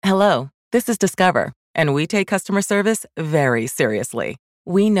Hello, this is Discover, and we take customer service very seriously.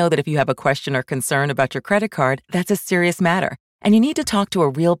 We know that if you have a question or concern about your credit card, that's a serious matter, and you need to talk to a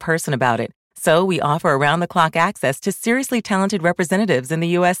real person about it. So we offer around-the-clock access to seriously talented representatives in the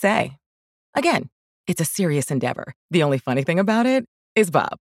USA. Again, it's a serious endeavor. The only funny thing about it is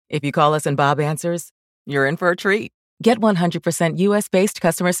Bob. If you call us and Bob answers, you're in for a treat. Get 100% US-based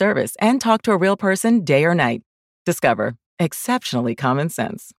customer service and talk to a real person day or night. Discover. Exceptionally common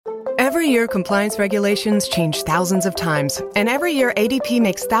sense. Every year, compliance regulations change thousands of times, and every year ADP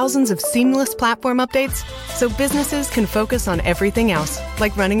makes thousands of seamless platform updates so businesses can focus on everything else,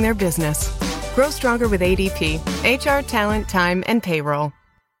 like running their business. Grow stronger with ADP, HR, talent, time, and payroll.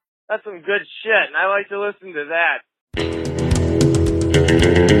 That's some good shit, and I like to listen to that.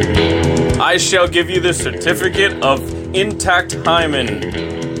 I shall give you the certificate of intact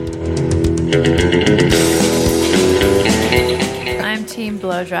hymen. I'm team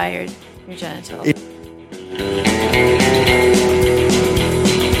blow dryer your genitals.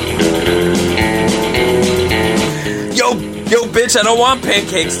 Yo, bitch, I don't want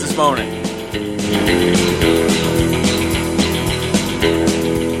pancakes this morning.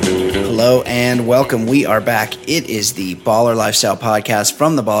 Hello and welcome. We are back. It is the Baller Lifestyle Podcast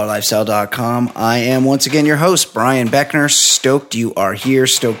from theballerlifestyle.com. I am once again your host, Brian Beckner. Stoked you are here.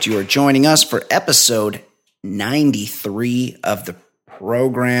 Stoked you are joining us for episode 93 of the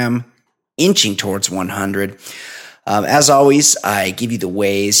program, inching towards 100. As always, I give you the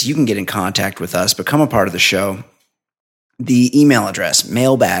ways you can get in contact with us, become a part of the show. The email address,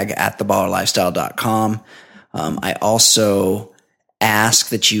 mailbag@theballerlifestyle.com. I also ask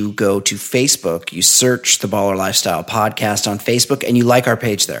that you go to Facebook, you search the Baller Lifestyle Podcast on Facebook, and you like our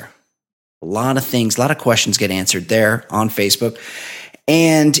page there. A lot of things, a lot of questions get answered there on Facebook.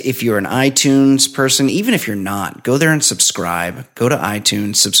 And if you're an iTunes person, even if you're not, go there and subscribe. Go to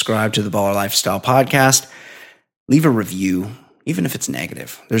iTunes, subscribe to the Baller Lifestyle Podcast, leave a review, even if it's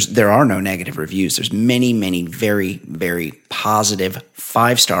negative. There are no negative reviews. There's many, many very, very positive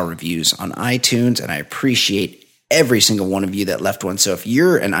 5-star reviews on iTunes, and I appreciate every single one of you that left one. So if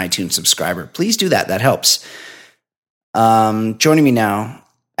you're an iTunes subscriber, please do that. That helps. Joining me now,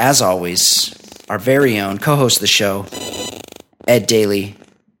 as always, our very own co-host of the show, Ed Daly.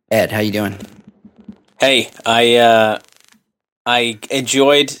 Ed, how you doing? Hey, I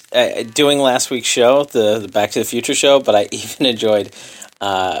enjoyed doing last week's show, the Back to the Future show, but I even enjoyed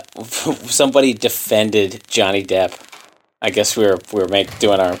somebody defended Johnny Depp. I guess we were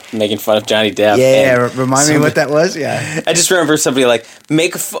making fun of Johnny Depp. Yeah, remind me what that was. Yeah, I just remember somebody like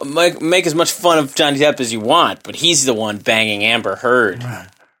make as much fun of Johnny Depp as you want, but he's the one banging Amber Heard.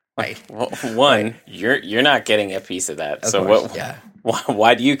 Right. One, you're not getting a piece of that. Of so course, yeah.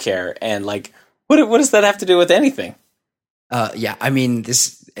 Why do you care? And like, what does that have to do with anything? Yeah, I mean,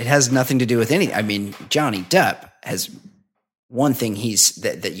 it has nothing to do with anything. I mean, Johnny Depp has one thing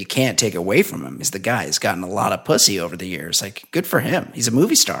that you can't take away from him is the guy has gotten a lot of pussy over the years. Like, good for him. He's a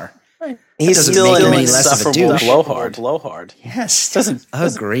movie star. Right. He's still make him an any less of a douche. blowhard. Yes, doesn't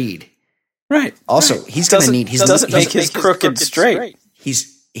agreed. Right. Also, he's going to need. He doesn't make his crooked straight.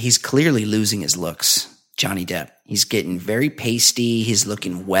 He's clearly losing his looks, Johnny Depp. He's getting very pasty. He's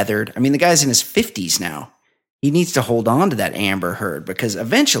looking weathered. I mean, the guy's in his 50s now. He needs to hold on to that Amber Heard because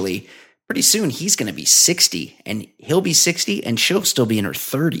eventually, pretty soon, he's going to be 60, and he'll be 60, and she'll still be in her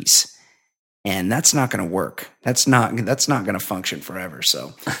 30s, and that's not going to work. That's not going to function forever.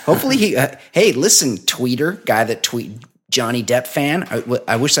 So hopefully, hey, listen, tweeter guy that tweet Johnny Depp fan.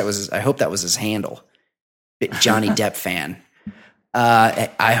 I wish that was. I hope that was his handle, Johnny Depp fan.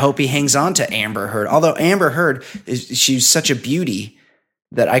 I hope he hangs on to Amber Heard. Although Amber Heard, she's such a beauty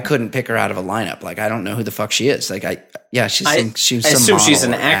that I couldn't pick her out of a lineup. Like, I don't know who the fuck she is. Like, I assume she's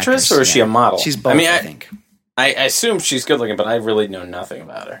an actress or is she a model? She's both, I think. I assume she's good looking, but I really know nothing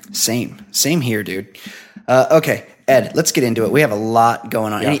about her. Same here, dude. Okay, Ed, let's get into it. We have a lot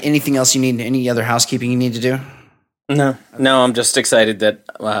going on. Yeah. Anything else you need? Any other housekeeping you need to do? No, I'm just excited that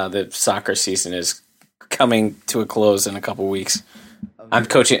the soccer season is coming to a close in a couple weeks. I'm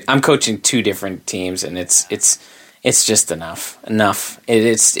coaching 2 different teams, and it's just enough.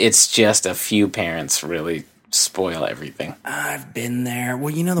 It's just a few parents really spoil everything. I've been there.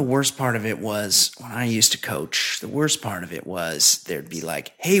 Well, you know, the worst part of it was when I used to coach, the worst part of it was there'd be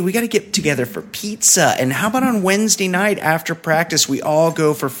like, hey, we got to get together for pizza. And how about on Wednesday night after practice, we all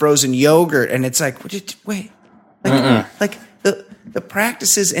go for frozen yogurt? And it's like, wait, like the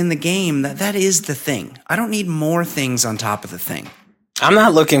practices in the game, that is the thing. I don't need more things on top of the thing. I'm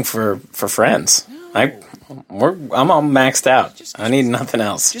not looking for friends. I'm all maxed out. I need nothing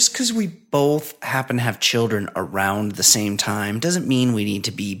else. Just because we both happen to have children around the same time doesn't mean we need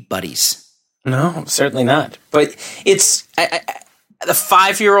to be buddies. No, certainly not. But it's the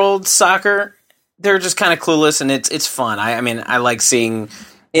 5-year-old soccer. They're just kind of clueless, and it's fun. I mean, I like seeing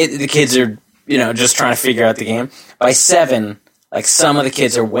it. The kids are just trying to figure out the game. By 7, like some of the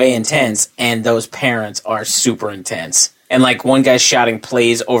kids are way intense, and those parents are super intense. And like one guy's shouting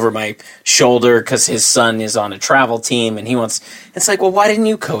plays over my shoulder because his son is on a travel team, and he wants. It's like, well, why didn't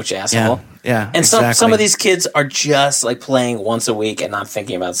you coach, asshole? Yeah. And exactly. some of these kids are just like playing once a week and not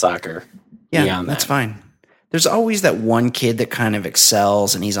thinking about soccer. Yeah, that's fine. There's always that one kid that kind of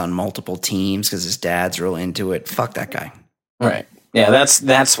excels, and he's on multiple teams because his dad's real into it. Fuck that guy. Right. Yeah,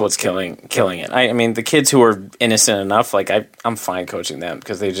 that's what's killing it. I mean, the kids who are innocent enough, like I'm fine coaching them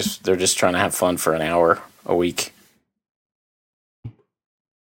because they're just trying to have fun for an hour a week.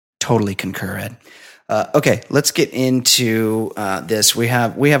 Totally concur, Ed. Okay, let's get into this. We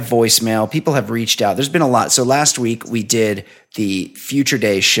have voicemail. People have reached out. There's been a lot. So last week we did the Future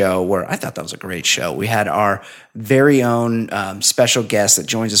Day show where I thought that was a great show. We had our very own special guest that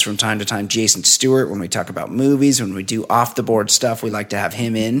joins us from time to time, Jason Stewart, when we talk about movies, when we do off the board stuff. We like to have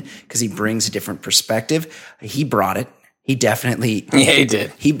him in because he brings a different perspective. He brought it. He definitely he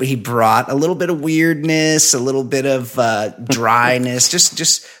did. He brought a little bit of weirdness, a little bit of dryness.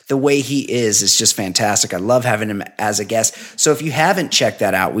 Just the way he is just fantastic. I love having him as a guest. So if you haven't checked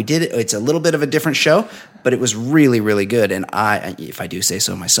that out, we did it. It's a little bit of a different show, but it was really, really good. And if I do say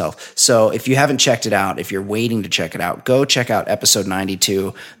so myself. So if you haven't checked it out, if you're waiting to check it out, go check out episode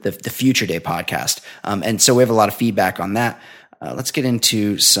 92, the Future Day podcast. And so we have a lot of feedback on that. Let's get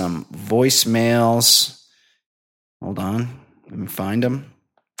into some voicemails. Hold on, let me find them.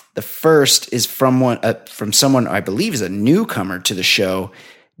 The first is from someone I believe is a newcomer to the show,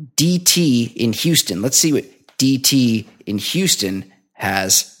 DT in Houston. Let's see what DT in Houston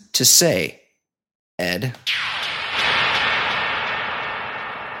has to say. Ed.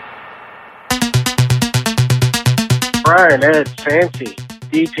 Brian, Ed, Fancy,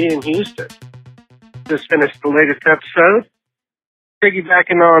 DT in Houston. Just finished the latest episode.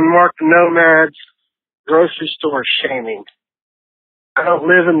 Piggybacking on Mark the Nomad's grocery store shaming. I don't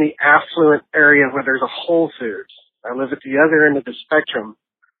live in the affluent area where there's a Whole Foods. I live at the other end of the spectrum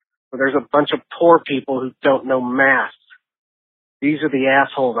where there's a bunch of poor people who don't know math. These are the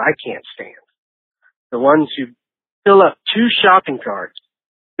assholes I can't stand. The ones who fill up 2 shopping carts,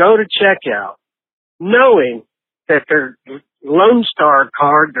 go to checkout, knowing that their Lone Star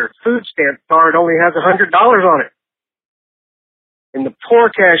card, their food stamp card only has $100 on it. And the poor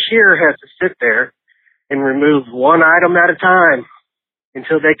cashier has to sit there and remove one item at a time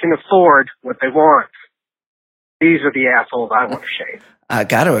until they can afford what they want. These are the assholes I want to shame. I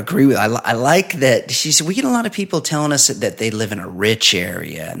got to agree with. I like that. She said we get a lot of people telling us that they live in a rich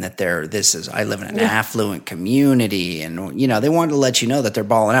area and that I live in an affluent community, and they want to let you know that they're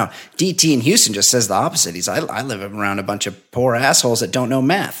balling out. DT in Houston just says the opposite. I live around a bunch of poor assholes that don't know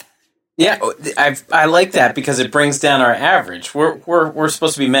math. Yeah, I like that because it brings down our average. We're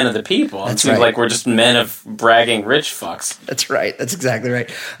supposed to be men of the people. It seems like we're just men of bragging rich fucks. That's right. That's exactly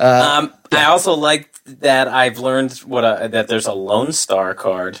right. I also like that I've learned that there's a Lone Star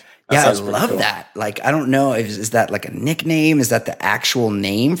card. I love cool. that. Like, I don't know, is that like a nickname? Is that the actual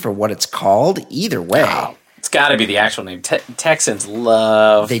name for what it's called? Either way. Oh, it's got to be the actual name. Texans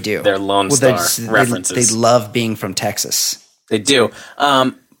love their Lone Star references. They love being from Texas. They do.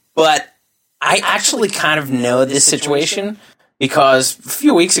 But I actually kind of know this situation because a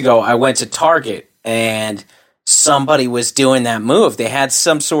few weeks ago I went to Target and somebody was doing that move. They had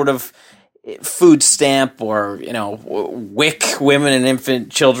some sort of food stamp or, WIC, women and infant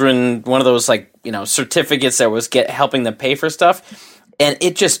children, one of those certificates that was helping them pay for stuff. And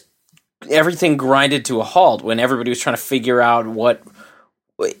it just, everything grinded to a halt when everybody was trying to figure out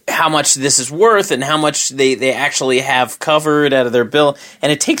how much this is worth and how much they actually have covered out of their bill,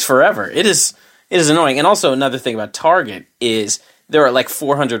 and it takes forever. It is annoying. And also another thing about Target is there are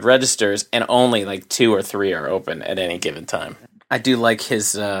 400 registers and only 2 or 3 are open at any given time. I do like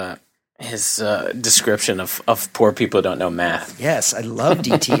his description of poor people who don't know math. Yes, I love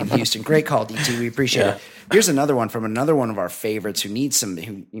DT in Houston. Great call, DT. We appreciate it. Here's another one from another one of our favorites who needs some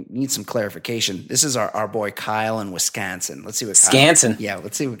clarification. This is our boy Kyle in Wisconsin. Let's see what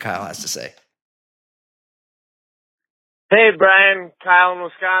let's see what Kyle has to say. Hey Brian, Kyle in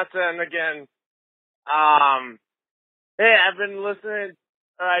Wisconsin again. Hey, I've been listening.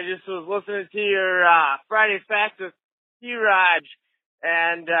 I just was listening to your Friday Facts with T-Raj,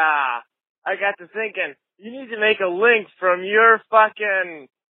 and I got to thinking, you need to make a link from your fucking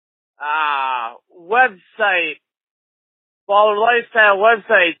website, Baller Lifestyle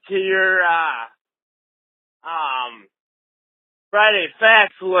website, to your Friday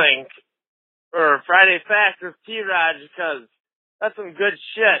Facts link, or Friday Facts with T-Raj, because that's some good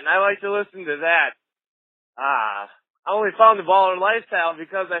shit, and I like to listen to that. I only found the Baller Lifestyle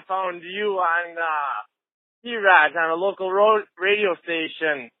because I found you on T-Raj on a local radio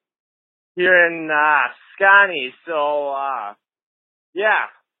station here in Scotty. So, yeah,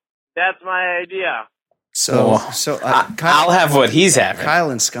 that's my idea. I'll have what he's having. Kyle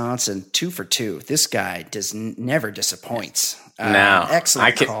Wisconsin, 2 for 2. This guy never disappoints. No,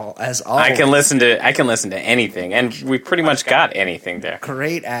 excellent call as always. I can listen to anything, and we pretty much got anything there.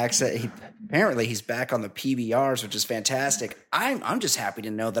 Great accent. Apparently he's back on the PBRs, which is fantastic. I'm just happy to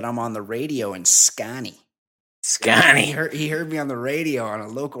know that I'm on the radio in Scotty. He heard me on the radio on a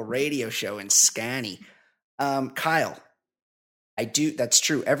local radio show in Scotty. Kyle. That's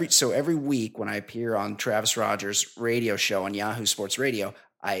true. Every week when I appear on Travis Rogers' radio show on Yahoo Sports Radio,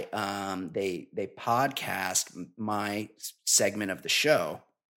 they podcast my segment of the show,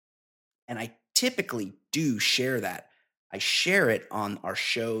 and I typically do share that. I share it on our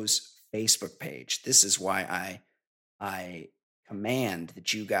show's Facebook page. This is why I command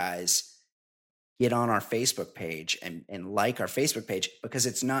that you guys get on our Facebook page and like our Facebook page, because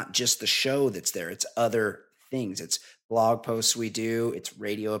it's not just the show that's there. It's other things. It's blog posts we do. It's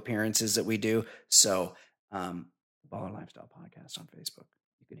radio appearances that we do. So, Baller Lifestyle Podcast on Facebook.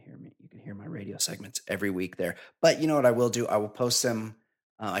 You can hear me. You can hear my radio segments every week there. But you know what I will do? I will post them.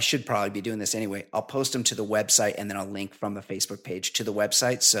 I should probably be doing this anyway. I'll post them to the website, and then I'll link from the Facebook page to the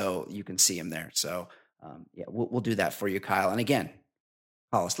website so you can see them there. So, yeah, we'll do that for you, Kyle. And again,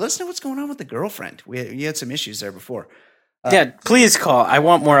 call us. Let us know what's going on with the girlfriend. You had some issues there before. Yeah, please call. I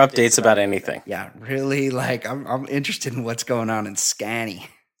want more updates about anything. Yeah, really. Like, I'm interested in what's going on in Scotty.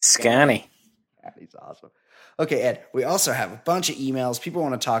 Scotty's awesome. Okay, Ed, we also have a bunch of emails. People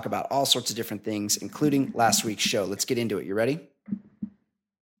want to talk about all sorts of different things, including last week's show. Let's get into it. You ready?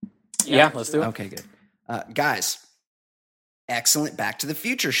 Yeah, let's do it. Okay, good. Guys, excellent Back to the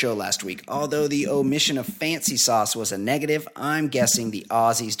Future show last week. Although the omission of fancy sauce was a negative, I'm guessing the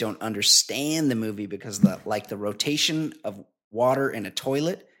Aussies don't understand the movie because the rotation of water in a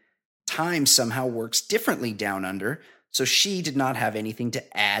toilet, time somehow works differently down under, so she did not have anything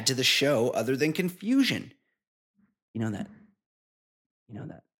to add to the show other than confusion. You know that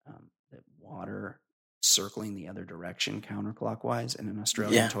water circling the other direction counterclockwise in an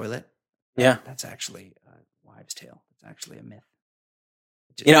Australian toilet? Yeah. That's actually a wives' tale. It's actually a myth.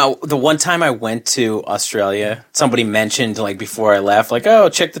 You know, the one time I went to Australia, somebody mentioned, like, before I left, like, oh,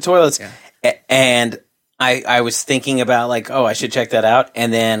 check the toilets. Yeah. And I was thinking about, like, oh, I should check that out.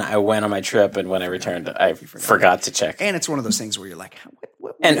 And then I went on my trip, and when I returned, I forgot to check. And it's one of those things where you're like,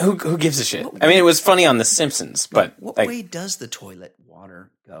 what and who gives a shit? I mean, it was funny on The Simpsons, but what way does the toilet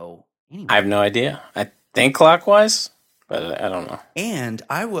water go anyway? I have no idea. I think clockwise, but I don't know. And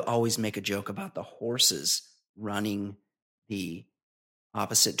I would always make a joke about the horses running the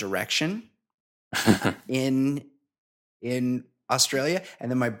opposite direction in Australia. And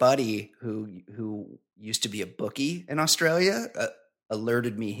then my buddy who used to be a bookie in Australia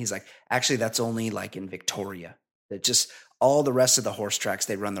alerted me. He's like, actually, that's only like in Victoria. That just all the rest of the horse tracks,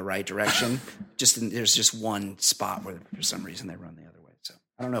 they run the right direction. There's just one spot where for some reason they run the other way. So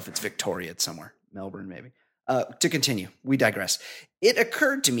I don't know if it's Victoria, it's somewhere, Melbourne maybe. To continue, we digress. It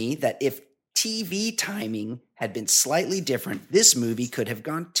occurred to me that if TV timing had been slightly different, this movie could have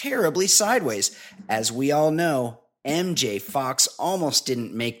gone terribly sideways. As we all know, MJ Fox almost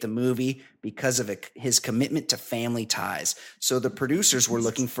didn't make the movie because of his commitment to family ties. So the producers were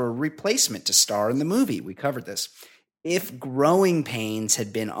looking for a replacement to star in the movie. We covered this. If Growing Pains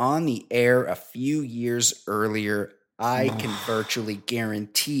had been on the air a few years earlier, I can virtually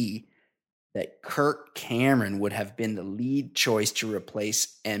guarantee that Kirk Cameron would have been the lead choice to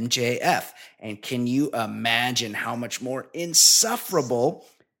replace MJF. And can you imagine how much more insufferable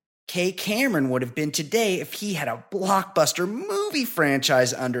Kay Cameron would have been today if he had a blockbuster movie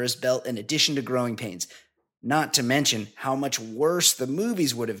franchise under his belt in addition to Growing Pains? Not to mention how much worse the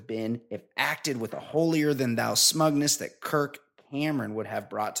movies would have been if acted with a holier-than-thou smugness that Kirk Cameron would have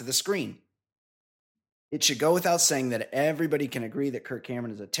brought to the screen. It should go without saying that everybody can agree that Kirk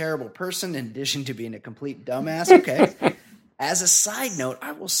Cameron is a terrible person in addition to being a complete dumbass. Okay. As a side note,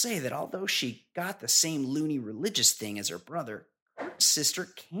 I will say that although she got the same loony religious thing as her brother, Kirk's sister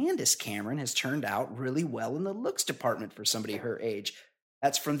Candace Cameron has turned out really well in the looks department for somebody her age.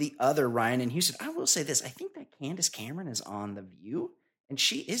 That's from the other Ryan in Houston. I will say this. I think that Candace Cameron is on The View, And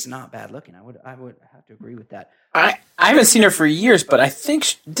she is not bad looking. I would have to agree with that. I haven't seen her for years, but I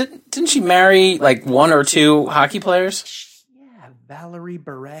think didn't she marry like one or two hockey players? Yeah, Valerie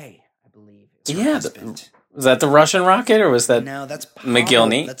Bure, I believe. Was that the Russian Rocket, or was that no? That's Pavel,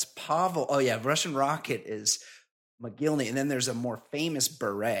 McGillney. That's Pavel. Oh yeah, Russian Rocket is McGillney, and then there's a more famous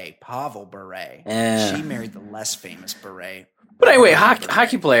Bure, Pavel Bure. She married the less famous Bure. But anyway,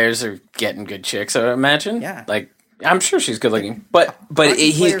 hockey players are getting good chicks, I imagine. Yeah, like. I'm sure she's good looking, but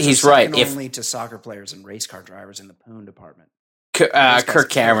he's are right. Only to soccer players and race car drivers in the poon department. Kirk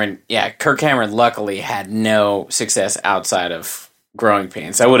Cameron luckily had no success outside of Growing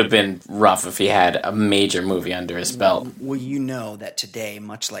Pains. That would have been rough if he had a major movie under his belt. Well, you know that today,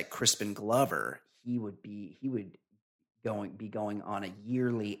 much like Crispin Glover, he would be going on a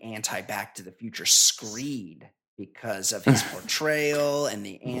yearly anti-Back to the Future screed. Because of his portrayal and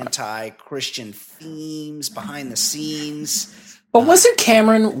the anti-Christian themes behind the scenes. But wasn't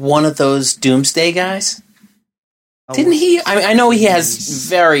Cameron one of those doomsday guys? Didn't he? I know he has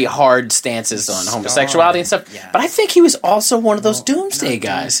very hard stances on homosexuality and stuff, but I think he was also one of those doomsday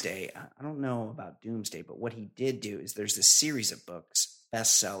guys. Doomsday. I don't know about doomsday, but what he did do is there's this series of books,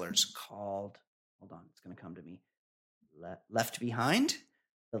 bestsellers called, hold on, it's going to come to me, Left Behind?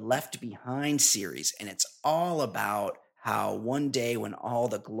 The Left Behind series, and it's all about how one day when all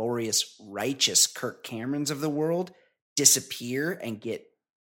the glorious, righteous Kirk Camerons of the world disappear and get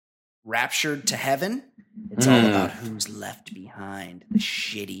raptured to heaven, it's all about who's left behind, the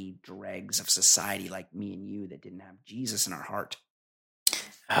shitty dregs of society like me and you that didn't have Jesus in our heart.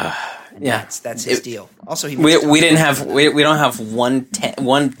 That's his deal. Also, we don't have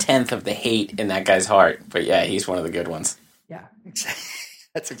 1/10 of the hate in that guy's heart, but yeah, he's one of the good ones. Yeah, exactly.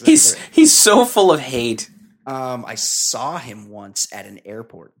 That's exactly right. He's so full of hate. I saw him once at an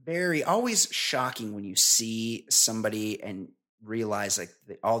airport. Always shocking when you see somebody and realize like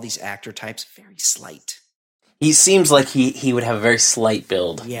all these actor types, very slight. He seems like he would have a very slight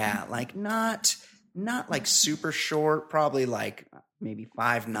build. Yeah, like not like super short, probably like maybe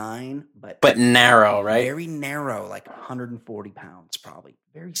 5'9", but narrow, right? Very narrow, like 140 pounds, probably.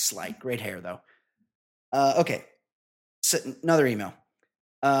 Very slight. Great hair though. Okay, so another email.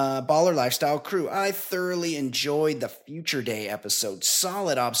 Baller Lifestyle Crew. I thoroughly enjoyed the Future Day episode.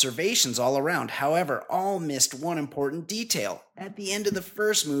 Solid observations all around. However, all missed one important detail. At the end of the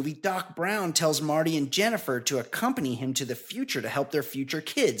first movie, Doc Brown tells Marty and Jennifer to accompany him to the future to help their future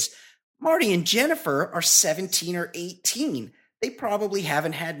kids. Marty and Jennifer are 17 or 18. They probably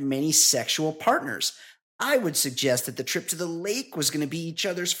haven't had many sexual partners. I would suggest that the trip to the lake was going to be each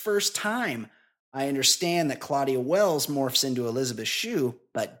other's first time. I understand that Claudia Wells morphs into Elizabeth Shue,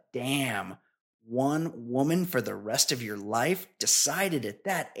 but damn, one woman for the rest of your life decided at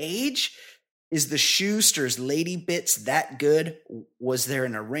that age? Is the Schuster's Lady Bits that good? Was there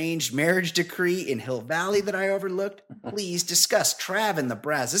an arranged marriage decree in Hill Valley that I overlooked? Please discuss Trav and the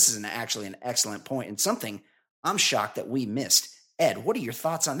Braz. This is actually an excellent point and something I'm shocked that we missed. Ed, what are your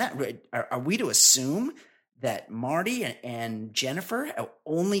thoughts on that? Are we to assume that Marty and Jennifer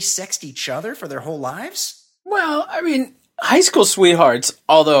only sexed each other for their whole lives? Well, I mean, high school sweethearts,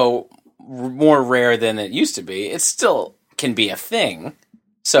 although more rare than it used to be, it still can be a thing.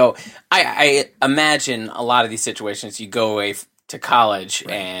 So I imagine a lot of these situations, you go away to college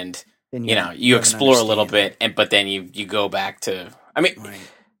and you explore a little bit, but then you go back to. I mean,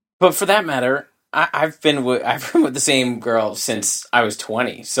 but for that matter, I've been with the same girl since I was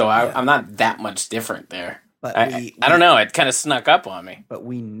 20, so I'm not that much different there. But I don't know. It kind of snuck up on me. But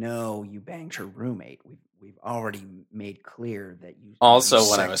we know you banged her roommate. We've already made clear that you also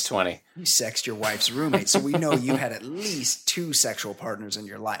when I was 20. You sexed your wife's roommate, so we know you had at least 2 sexual partners in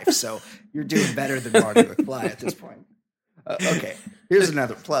your life. So you're doing better than Marty McFly at this point. Okay, here's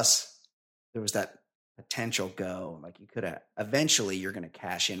another. Plus, there was that potential go. Like you could have. Eventually, you're going to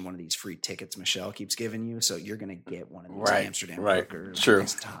cash in one of these free tickets Michelle keeps giving you. So you're going to get one of these Amsterdam hookers. True.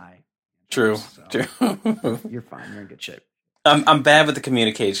 Tie. True. So you're fine. You're in good shape. I'm bad with the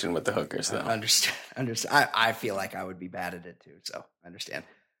communication with the hookers, though. Understand. I feel like I would be bad at it too, so I understand.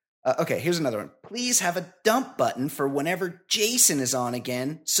 Okay, here's another one. Please have a dump button for whenever Jason is on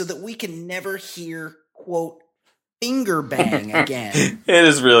again, so that we can never hear quote finger bang again. It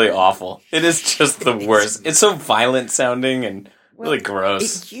is really awful. It is just the worst. It's so violent sounding and really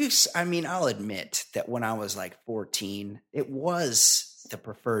gross. I'll admit that when I was like 14, it was the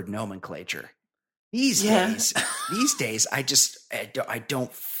preferred nomenclature. These days, I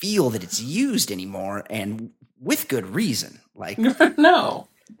don't feel that it's used anymore, and with good reason. Like no,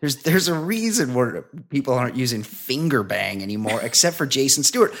 There's a reason where people aren't using finger bang anymore, except for Jason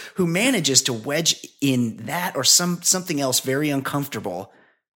Stewart, who manages to wedge in that or something else very uncomfortable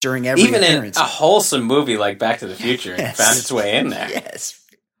during every appearance. In a wholesome movie like Back to the Future, Yes. it found its way in there. Yes.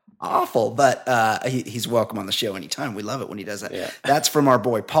 Awful, but he's welcome on the show anytime. We love it when he does that. Yeah. That's from our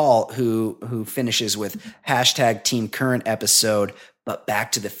boy Paul, who finishes with hashtag Team Current episode, but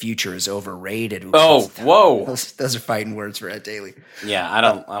Back to the Future is overrated. Ooh, Whoa. Those are fighting words for Ed Daly. Yeah, I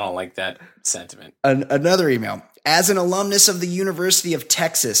don't like that sentiment. Another email. As an alumnus of the University of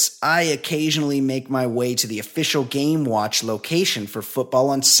Texas, I occasionally make my way to the official Game Watch location for football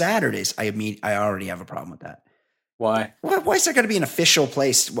on Saturdays. I already have a problem with that. Why? Why is there got to be an official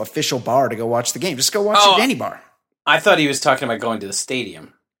place, official bar to go watch the game? Just go watch it at any bar. I thought he was talking about going to the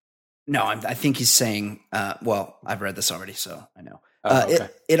stadium. No, I think he's saying, well, I've read this already, so I know. Okay.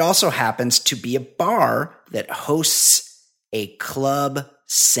 It also happens to be a bar that hosts a club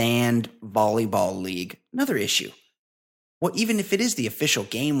sand volleyball league. Another issue. Well, even if it is the official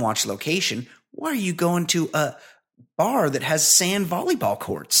Game Watch location, why are you going to a bar that has sand volleyball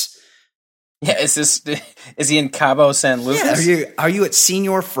courts? Yeah, is he in Cabo San Lucas? Yeah, are you at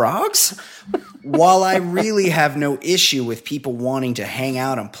Senior Frogs? While I really have no issue with people wanting to hang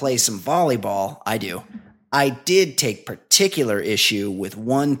out and play some volleyball, I do. I did take particular issue with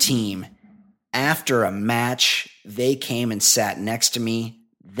one team. After a match, they came and sat next to me.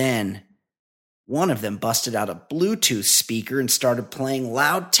 Then one of them busted out a Bluetooth speaker and started playing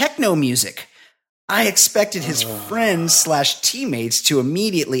loud techno music. I expected his friends/teammates to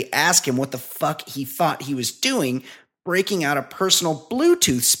immediately ask him what the fuck he thought he was doing, breaking out a personal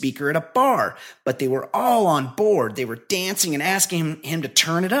Bluetooth speaker at a bar, but they were all on board. They were dancing and asking him to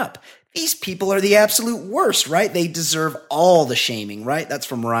turn it up. These people are the absolute worst, right? They deserve all the shaming, right? That's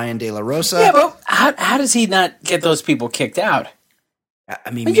from Ryan De La Rosa. Yeah, but how does he not get those people kicked out?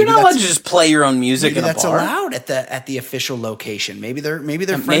 I mean, you're not allowed to just play your own music in a bar. That's allowed at the official location. Maybe they're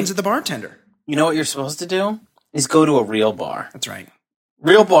friends of the bartender. You know what you're supposed to do? Is go to a real bar. That's right.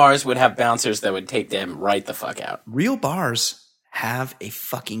 Real bars would have bouncers that would take them right the fuck out. Real bars have a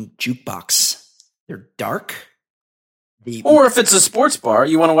fucking jukebox. They're dark. Or if it's a sports bar,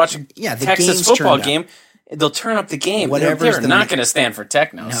 you want to watch a Texas football game, they'll turn up the game. They're not going to stand for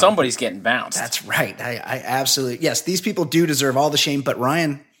techno. No. Somebody's getting bounced. That's right. I absolutely, yes, these people do deserve all the shame, but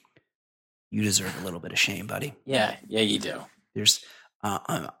Ryan, you deserve a little bit of shame, buddy. Yeah, you do. There's,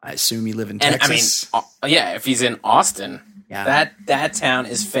 I assume you live in Texas. I mean, if he's in Austin, that town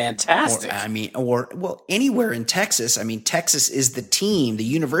is fantastic. Or anywhere in Texas. I mean, Texas is the team. The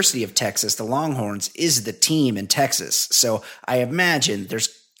University of Texas, the Longhorns, is the team in Texas. So I imagine there's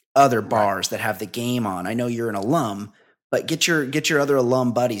other bars that have the game on. I know you're an alum, but get your other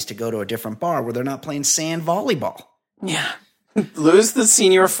alum buddies to go to a different bar where they're not playing sand volleyball. Yeah, lose the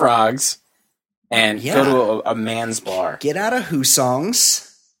Senior Frogs. And go to a man's bar. Get out of Who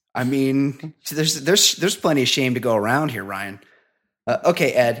Songs. I mean, there's plenty of shame to go around here, Ryan.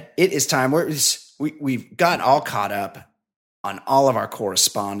 Okay, Ed, it is time. We've gotten all caught up on all of our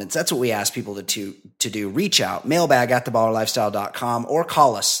correspondence. That's what we ask people to do. Reach out, mailbag at theballerlifestyle.com, or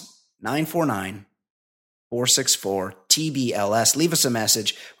call us 949-464-TBLS. Leave us a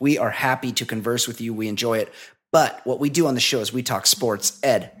message. We are happy to converse with you. We enjoy it. But what we do on the show is we talk sports.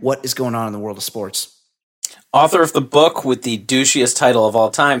 Ed, what is going on in the world of sports? Author of the book with the douchiest title of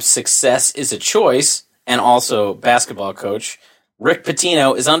all time, Success is a Choice, and also basketball coach, Rick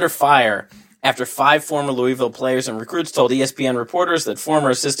Pitino is under fire after 5 former Louisville players and recruits told ESPN reporters that former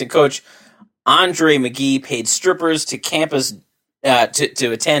assistant coach Andre McGee paid strippers to campus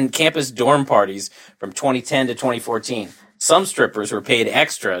to attend campus dorm parties from 2010 to 2014. Some strippers were paid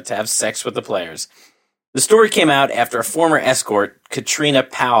extra to have sex with the players. The story came out after a former escort, Katrina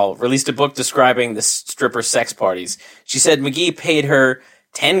Powell, released a book describing the stripper sex parties. She said McGee paid her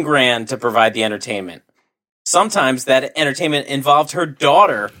 $10,000 to provide the entertainment. Sometimes that entertainment involved her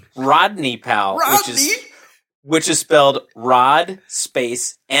daughter, Rodney Powell, which is spelled Rod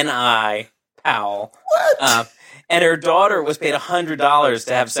space N-I Powell. What? And her daughter was paid $100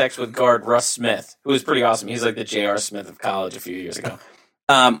 to have sex with guard Russ Smith, who was pretty awesome. He's like the J.R. Smith of college a few years ago.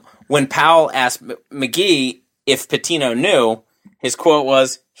 When Powell asked McGee if Pitino knew, his quote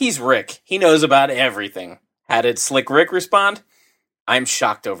was, "He's Rick. He knows about everything." How did Slick Rick respond? "I'm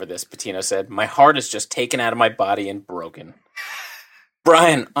shocked over this," Pitino said. "My heart is just taken out of my body and broken."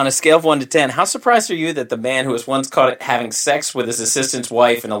 Brian, on a scale of 1 to 10, how surprised are you that the man who was once caught having sex with his assistant's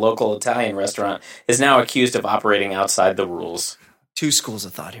wife in a local Italian restaurant is now accused of operating outside the rules? 2 schools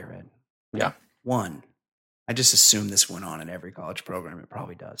of thought here, Ed. Yeah. 1, I just assume this went on in every college program. It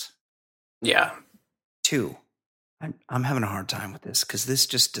probably does. Yeah. 2, I'm having a hard time with this because this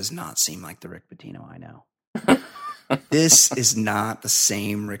just does not seem like the Rick Pitino I know. This is not the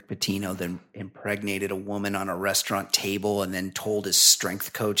same Rick Pitino that impregnated a woman on a restaurant table and then told his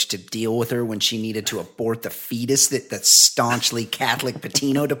strength coach to deal with her when she needed to abort the fetus that staunchly Catholic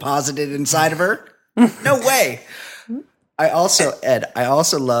Pitino deposited inside of her. No way. I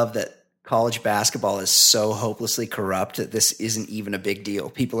also love that college basketball is so hopelessly corrupt that this isn't even a big deal.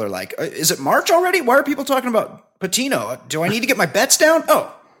 People are like, is it March already? Why are people talking about Pitino? Do I need to get my bets down?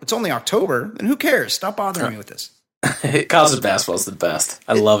 Oh, it's only October. Then who cares? Stop bothering me with this. College basketball is the best.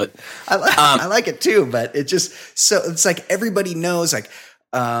 I love it. I like it too, but it just it's like everybody knows like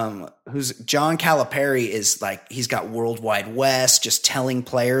who's John Calipari is like he's got Worldwide West just telling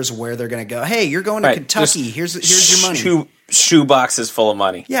players where they're going to go. Hey, you're going to Kentucky. Here's your money. Shoe boxes full of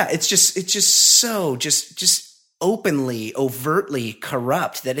money. Yeah, it's just so openly, overtly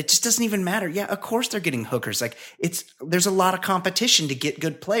corrupt that it just doesn't even matter. Yeah, of course they're getting hookers. Like there's a lot of competition to get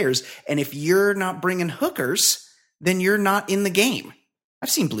good players, and if you're not bringing hookers, then you're not in the game.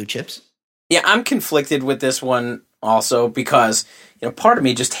 I've seen blue chips. Yeah, I'm conflicted with this one also because, part of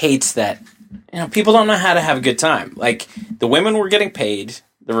me just hates that, people don't know how to have a good time. Like, the women were getting paid,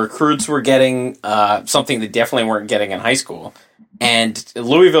 the recruits were getting something they definitely weren't getting in high school, and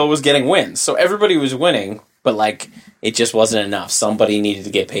Louisville was getting wins. So everybody was winning, but, it just wasn't enough. Somebody needed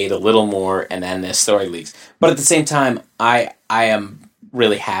to get paid a little more, and then this story leaks. But at the same time, I am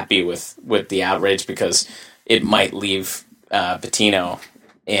really happy with the outrage because it might leave Pitino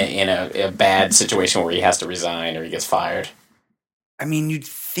in a bad situation where he has to resign or he gets fired. I mean, you'd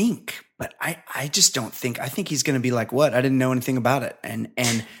think, but I just don't think. I think he's going to be like, what? I didn't know anything about it.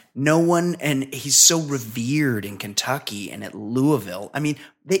 And no one, and he's so revered in Kentucky and at Louisville. I mean,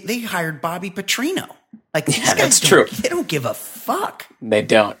 they hired Bobby Petrino. Like, yeah, that's true. They don't give a fuck. They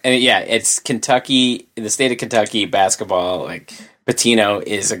don't. And yeah, it's Kentucky, in the state of Kentucky basketball, Pitino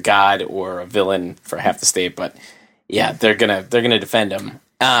is a god or a villain for half the state, but yeah, they're gonna defend him.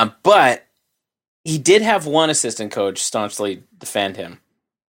 But he did have one assistant coach staunchly defend him,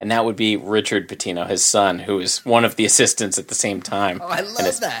 and that would be Richard Pitino, his son, who is one of the assistants at the same time. Oh, I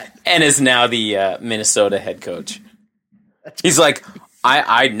love that. And is now the Minnesota head coach. He's like,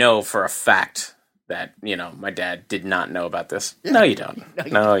 I know for a fact that, my dad did not know about this. Yeah. No, you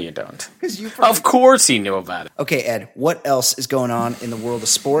don't. No, you don't. Of course he knew about it. Okay, Ed, what else is going on in the world of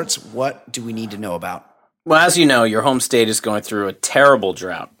sports? What do we need to know about? Well, as you know, your home state is going through a terrible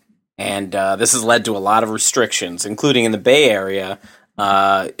drought, and this has led to a lot of restrictions, including in the Bay Area.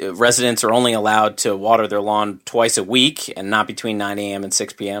 Residents are only allowed to water their lawn twice a week and not between 9 a.m. and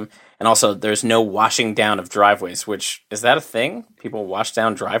 6 p.m., and also, there's no washing down of driveways, which, is that a thing? People wash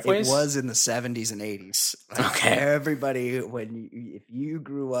down driveways? It was in the 70s and 80s. Okay. Everybody, if you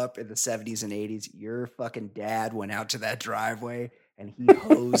grew up in the 70s and 80s, your fucking dad went out to that driveway and he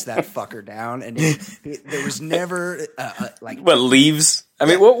hosed that fucker down. And there was never, What, leaves? I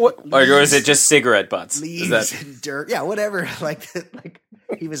mean, what leaves, or is it just cigarette butts? Leaves and dirt. Yeah, whatever.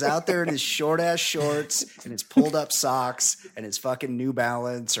 He was out there in his short-ass shorts and his pulled-up socks and his fucking New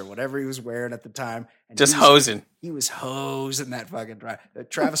Balance or whatever he was wearing at the time. And just hosing. He was hosing that fucking drive.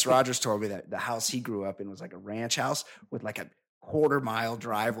 Travis Rogers told me that the house he grew up in was like a ranch house with like a quarter-mile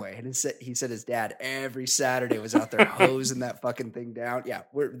driveway. And he said his dad every Saturday was out there hosing that fucking thing down. Yeah,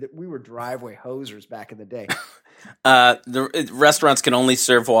 we were driveway hosers back in the day. The restaurants can only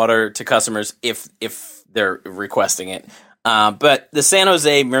serve water to customers if they're requesting it. But the San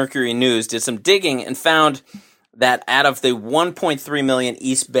Jose Mercury News did some digging and found that out of the 1.3 million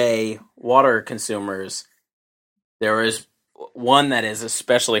East Bay water consumers, there is one that is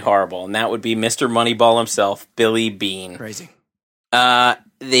especially horrible, and that would be Mr. Moneyball himself, Billy Beane. Crazy.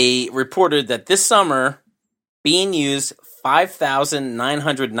 They reported that this summer, Beane used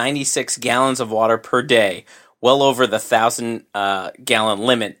 5,996 gallons of water per day, well over the 1,000-gallon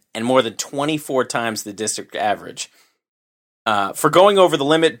limit, and more than 24 times the district average. For going over the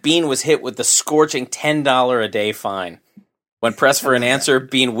limit, Beane was hit with the scorching $10 a day fine. When pressed for an answer,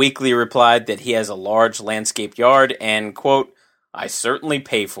 Beane weakly replied that he has a large landscape yard and, quote, I certainly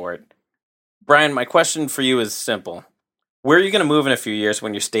pay for it. Brian, my question for you is simple. Where are you going to move in a few years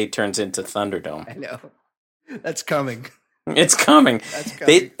when your state turns into Thunderdome? I know. That's coming. It's coming. That's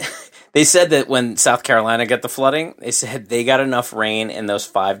coming. They said that when South Carolina got the flooding, they said they got enough rain in those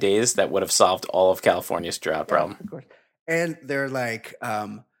 5 days that would have solved all of California's drought problem. Of course. And they're like,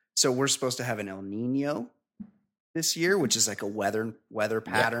 so we're supposed to have an El Nino this year, which is like a weather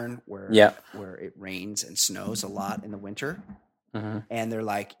pattern where it rains and snows a lot in the winter. And they're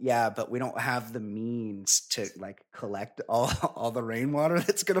like, yeah, but we don't have the means to like collect all the rainwater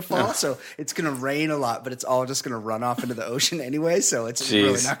that's going to fall. So it's going to rain a lot, but it's all just going to run off into the ocean anyway. So it's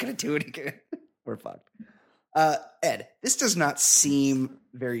really not going to do any good. We're fucked. Ed, this does not seem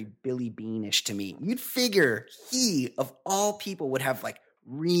very Billy Beanish to me. You'd figure he, of all people, would have like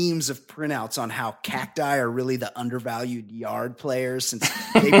reams of printouts on how cacti are really the undervalued yard players since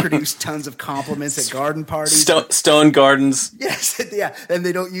they produce tons of compliments at garden parties. Stone gardens. Yes, yeah. And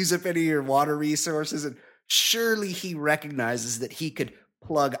they don't use up any of your water resources. And surely he recognizes that he could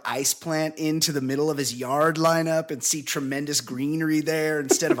plug Ice Plant into the middle of his yard lineup and see tremendous greenery there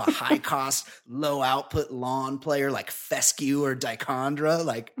instead of a high-cost, low-output lawn player like Fescue or Dichondra.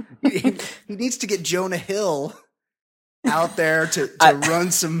 Like, he needs to get Jonah Hill out there to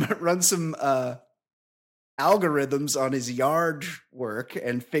run some algorithms on his yard work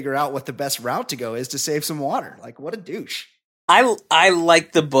and figure out what the best route to go is to save some water. Like, what a douche. I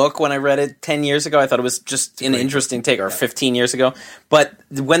liked the book when I read it 10 years ago. I thought it was just an interesting take, or 15 years ago. But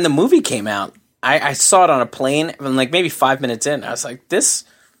when the movie came out, I saw it on a plane, and like maybe 5 minutes in, I was like, this,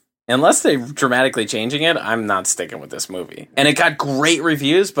 unless they're dramatically changing it, I'm not sticking with this movie. And it got great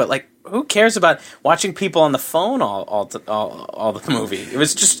reviews, but like, who cares about watching people on the phone all the movie? It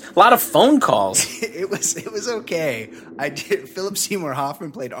was just a lot of phone calls. It was okay. Philip Seymour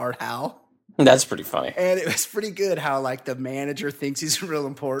Hoffman played Art Howe. That's pretty funny. And it was pretty good how, like, the manager thinks he's real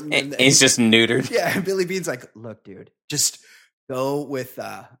important. And he's just neutered. Yeah, and Billy Bean's like, look, dude, just go with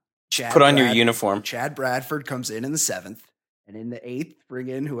Chad. Put on your uniform. Chad Bradford comes in the 7th. And in the 8th, bring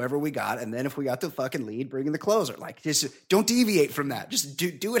in whoever we got. And then if we got the fucking lead, bring in the closer. Like, just don't deviate from that. Just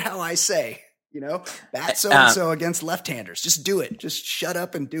do it how I say. You know? Bat so-and-so against left-handers. Just do it. Just shut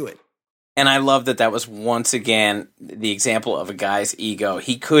up and do it. And I love that was once again the example of a guy's ego.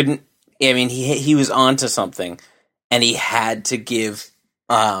 He couldn't. I mean, he was onto something, and he had to give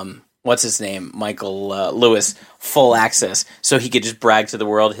what's his name, Michael Lewis, full access so he could just brag to the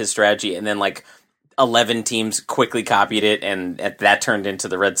world his strategy, and then like 11 teams quickly copied it, and that turned into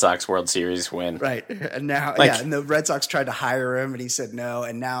the Red Sox World Series win. Right, and now and the Red Sox tried to hire him, and he said no,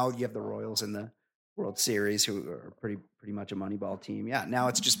 and now you have the Royals in the World Series, who are pretty much a Moneyball team. Yeah, now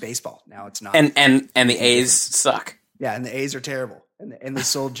it's just baseball. Now it's not, and the A's suck. Yeah, and the A's are terrible. And they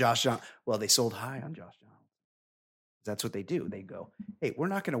sold Josh Johnson. Well, they sold high on Josh Johnson. That's what they do. They go, hey, we're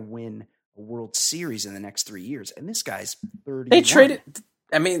not going to win a World Series in the next 3 years. And this guy's 30. They traded.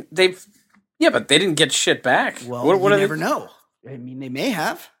 I mean, but they didn't get shit back. Well, what you never know. I mean, they may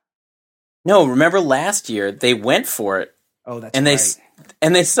have. No, remember last year they went for it. Oh, that's right.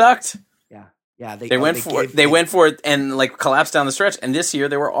 And they sucked. Yeah, they went for it and like collapsed down the stretch. And this year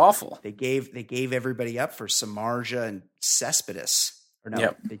they were awful. They gave everybody up for Samardzija and Cespedes. Or no,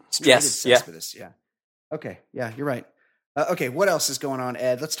 yep. They traded Cespedes. Yeah. Okay. Yeah, you're right. Okay, what else is going on,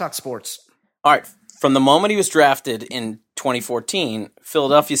 Ed? Let's talk sports. All right. From the moment he was drafted in 2014,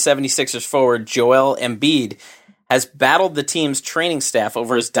 Philadelphia 76ers forward Joel Embiid has battled the team's training staff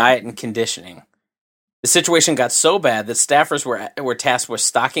over his diet and conditioning. The situation got so bad that staffers were tasked with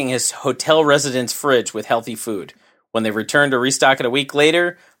stocking his hotel residence fridge with healthy food. When they returned to restock it a week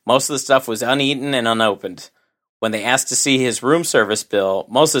later, most of the stuff was uneaten and unopened. When they asked to see his room service bill,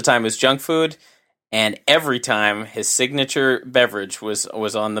 most of the time it was junk food, and every time his signature beverage was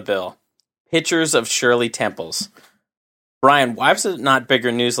on the bill. Pictures of Shirley Temples. Brian, why was it not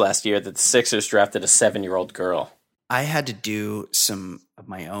bigger news last year that the Sixers drafted a 7-year-old girl? I had to do some of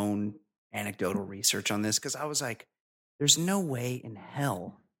my own anecdotal research on this because I was like, there's no way in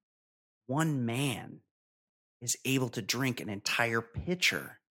hell one man is able to drink an entire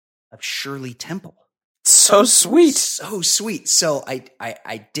pitcher of Shirley Temple. So sweet. So sweet. So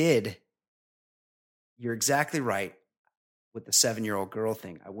I did. You're exactly right with the 7-year-old girl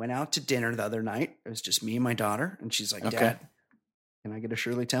thing. I went out to dinner the other night. It was just me and my daughter. And she's like, Dad, can I get a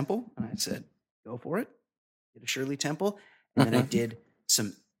Shirley Temple? And I said, go for it. Get a Shirley Temple. And then I did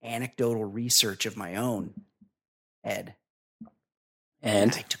some anecdotal research of my own, Ed.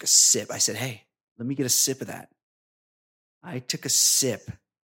 And I took a sip. I said, hey, let me get a sip of that. I took a sip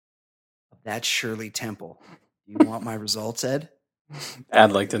of that Shirley Temple. Do you want my results, Ed?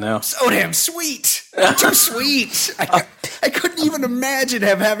 I'd like to know. So damn sweet. Too sweet. I couldn't even imagine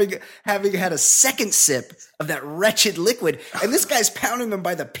having had a second sip of that wretched liquid. And this guy's pounding them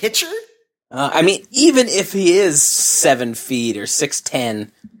by the pitcher? I mean, even if he is 7 feet or 6'10",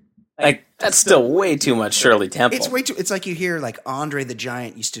 like that's still way too much Shirley Temple. It's way too. It's like you hear like Andre the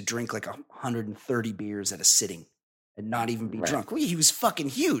Giant used to drink like 130 beers at a sitting and not even be drunk. Well, he was fucking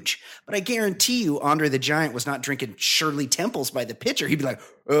huge. But I guarantee you, Andre the Giant was not drinking Shirley Temples by the pitcher. He'd be like,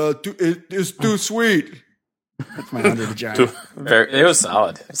 "It's too sweet." That's my under the giant. It was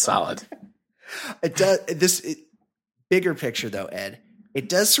solid. Solid. It does bigger picture though, Ed. It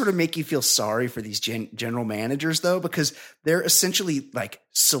does sort of make you feel sorry for these general managers though, because they're essentially like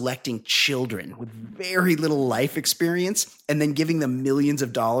selecting children with very little life experience and then giving them millions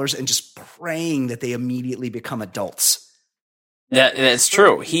of dollars and just praying that they immediately become adults. That's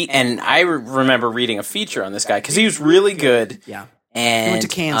true. I remember reading a feature on this guy because he was really good. Yeah. And he went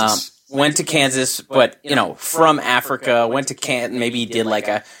to Kansas. But from Africa, went to Canton. Maybe he did like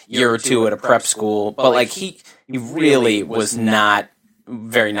a year or two at a prep school, but like he really was not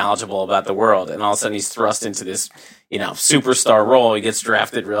very knowledgeable about the world. And all of a sudden he's thrust into this, superstar role. He gets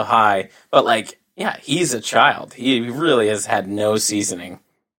drafted real high, but like, yeah, he's a child. He really has had no seasoning.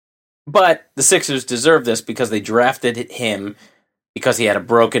 But the Sixers deserve this because they drafted him because he had a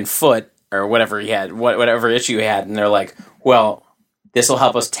broken foot or whatever he had, whatever issue he had, and they're like, well, this will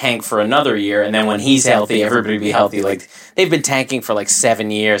help us tank for another year, and then when he's healthy, everybody will be healthy. Like, they've been tanking for like 7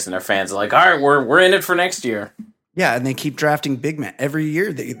 years, and their fans are like, all right, we're in it for next year. Yeah, and they keep drafting big men. Every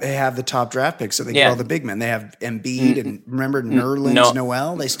year they have the top draft picks, so they get all the big men. They have Embiid, and remember Nerlens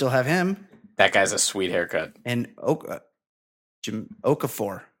Noel? They still have him. That guy's a sweet haircut. And Okafor.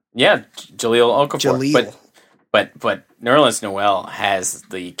 Yeah, Jahlil Okafor. Jahlil. But Nerlens Noel has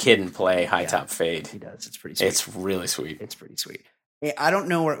the kid and play high top fade. He does. It's pretty sweet. It's really sweet. It's pretty sweet. I don't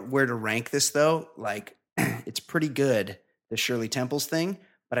know where to rank this though. Like, it's pretty good, the Shirley Temples thing,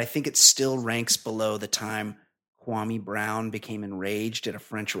 but I think it still ranks below the time Kwame Brown became enraged at a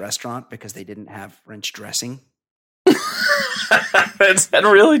French restaurant because they didn't have French dressing. Is that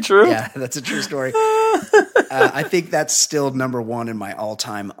really true? Yeah, that's a true story. I think that's still number one in my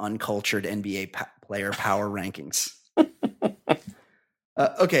all-time uncultured NBA player power rankings.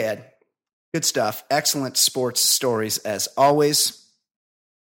 Okay, Ed. Good stuff. Excellent sports stories as always.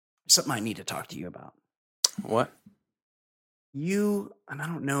 Something I need to talk to you about. What? And I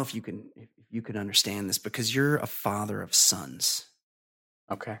don't know if you can understand this because you're a father of sons.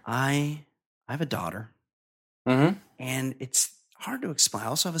 Okay. I have a daughter. Mm-hmm. And it's hard to explain. I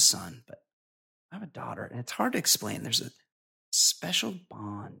also have a son, but I have a daughter, and it's hard to explain. There's a special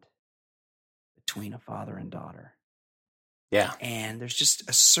bond between a father and daughter. Yeah. And there's just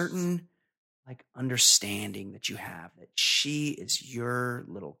a certain like understanding that you have that she is your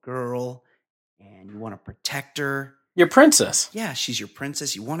little girl and you want to protect her. Your princess. Yeah, she's your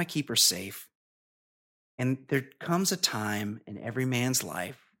princess. You want to keep her safe. And there comes a time in every man's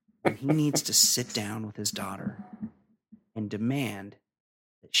life when he needs to sit down with his daughter and demand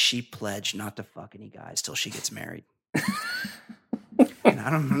that she pledge not to fuck any guys till she gets married. And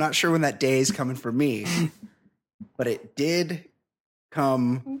I'm not sure when that day is coming for me, but it did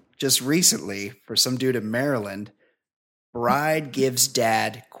come just recently for some dude in Maryland. Bride gives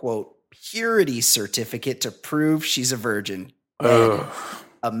dad, quote, purity certificate to prove she's a virgin.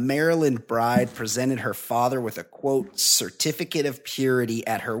 A Maryland bride presented her father with a, quote, certificate of purity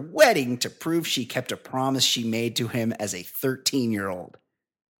at her wedding to prove she kept a promise she made to him as a 13-year-old.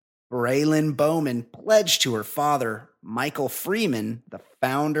 Braylon Bowman pledged to her father, Michael Freeman, the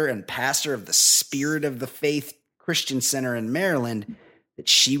founder and pastor of the Spirit of the Faith Christian Center in Maryland, that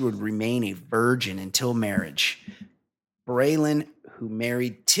she would remain a virgin until marriage. Braylon, who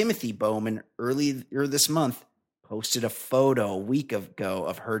married Timothy Bowman earlier this month, posted a photo a week ago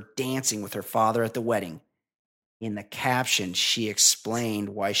of her dancing with her father at the wedding. In the caption, she explained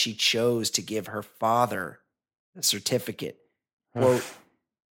why she chose to give her father the certificate. Quote,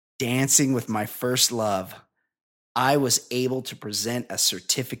 dancing with my first love, I was able to present a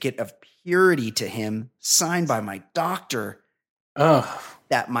certificate of purity to him, signed by my doctor,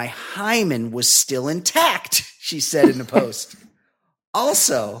 that my hymen was still intact, she said in the post.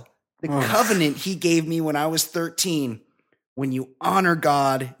 Also, the covenant he gave me when I was 13, when you honor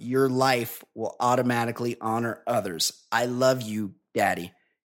God, your life will automatically honor others. I love you, Daddy.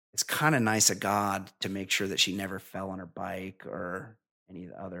 It's kind of nice of God to make sure that she never fell on her bike or any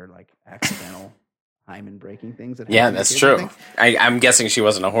other like accidental hymen breaking things. Yeah, that's true. I'm guessing she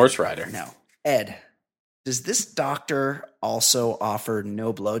wasn't a horse rider. No. Ed, does this doctor also offer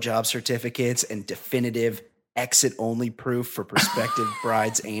no blowjob certificates and definitive exit-only proof for prospective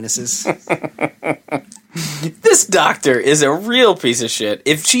brides' anuses? This doctor is a real piece of shit.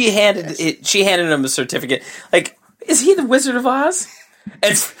 If she handed him a certificate, like, is he the Wizard of Oz?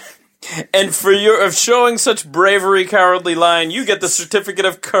 And for of showing such bravery, cowardly lying, you get the certificate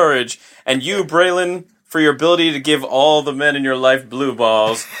of courage. And you, Braylon, for your ability to give all the men in your life blue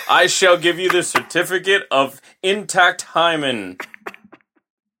balls, I shall give you the certificate of intact hymen.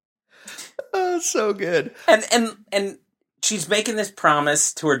 Oh, so good. And she's making this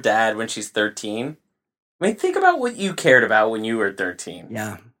promise to her dad when she's 13. I mean, think about what you cared about when you were 13.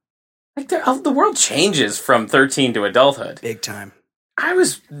 Yeah. Like the world changes from 13 to adulthood. Big time. I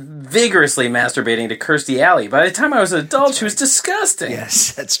was vigorously masturbating to Kirstie Alley. By the time I was an adult, she was disgusting.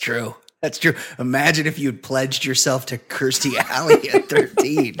 Yes, that's true. That's true. Imagine if you'd pledged yourself to Kirstie Alley at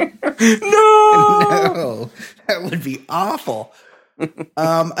 13. No, that would be awful.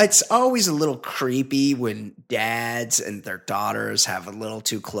 It's always a little creepy when dads and their daughters have a little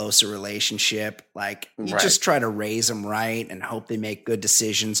too close a relationship. Like, you just try to raise them right and hope they make good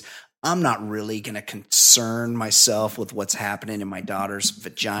decisions. I'm not really going to concern myself with what's happening in my daughter's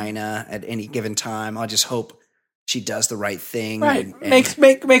vagina at any given time. I'll just hope she does the right thing. Right. And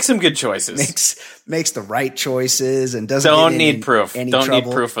make some good choices. Makes the right choices and doesn't Don't need proof. Any Don't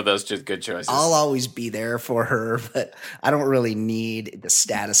trouble. need proof of those good choices. I'll always be there for her, but I don't really need the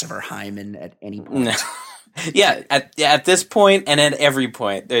status of her hymen at any point. No. Yeah, at this point and at every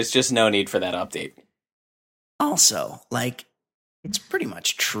point, there's just no need for that update. Also, like, it's pretty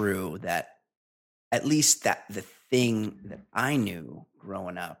much true that at least that the thing that I knew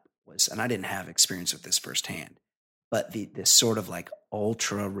growing up was, and I didn't have experience with this firsthand, but this sort of like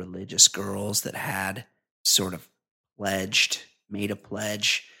ultra religious girls that had sort of made a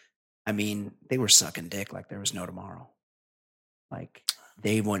pledge. I mean, they were sucking dick like there was no tomorrow. Like,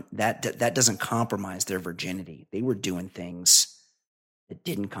 they went, that doesn't compromise their virginity. They were doing things that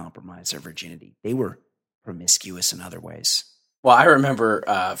didn't compromise their virginity. They were promiscuous in other ways. Well, I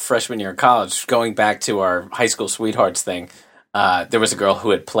remember freshman year of college, going back to our high school sweethearts thing, there was a girl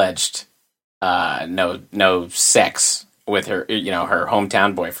who had pledged no sex with her, her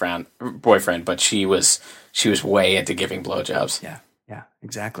hometown boyfriend, but she was way into giving blowjobs. Yeah,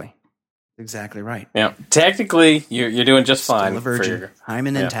 exactly right. Yeah, technically you're doing just fine. Still a virgin,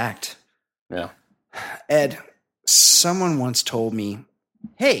 hymen intact. Yeah. Ed, someone once told me,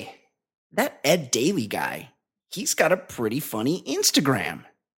 "Hey, that Ed Daly guy, he's got a pretty funny Instagram."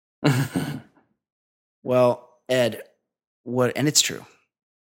 Well, Ed, and it's true.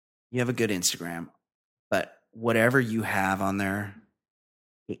 You have a good Instagram, but whatever you have on there,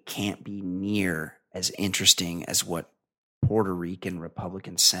 it can't be near as interesting as what Puerto Rican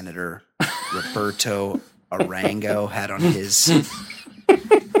Republican Senator Roberto Arango had on his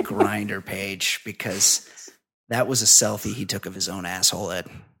Grindr page, because that was a selfie he took of his own asshole, Ed.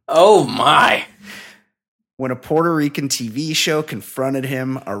 Oh, my. When a Puerto Rican TV show confronted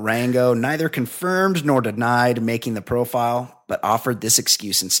him, Arango neither confirmed nor denied making the profile, but offered this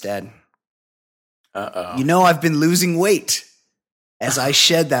excuse instead. Uh-oh. I've been losing weight. As I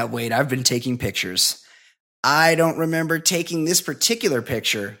shed that weight, I've been taking pictures. I don't remember taking this particular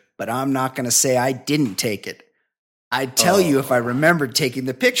picture, but I'm not going to say I didn't take it. I'd tell you if I remembered taking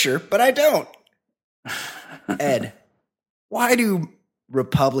the picture, but I don't. Ed, why do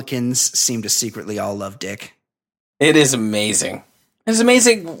Republicans seem to secretly all love dick? It is amazing. It's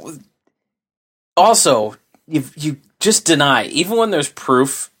amazing. Also, you just deny, even when there's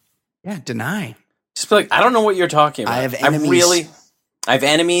proof. Yeah, deny. Just be like, I don't know what you're talking about. I have enemies. I have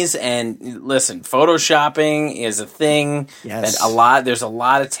enemies, and listen, photoshopping is a thing. Yes. There's a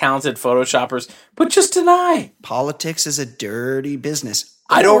lot of talented photoshoppers, but just deny. Politics is a dirty business.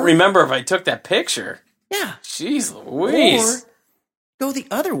 I don't remember if I took that picture. Yeah. Jeez Louise. Or go the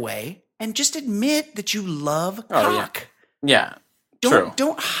other way and just admit that you love cock. Yeah. True.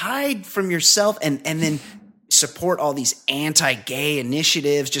 Don't hide from yourself and then support all these anti-gay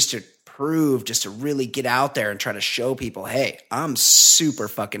initiatives just to really get out there and try to show people, hey, I'm super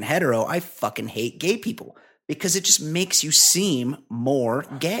fucking hetero. I fucking hate gay people, because it just makes you seem more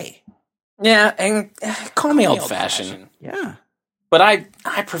gay. Yeah, and call me old-fashioned. Yeah. But I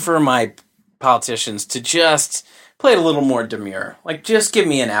prefer my politicians to just play it a little more demure. Like, just give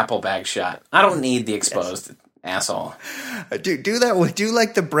me an apple bag shot. I don't need the exposed asshole. Do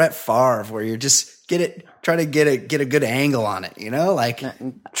like the Brett Favre, where you're just try to get a good angle on it, like.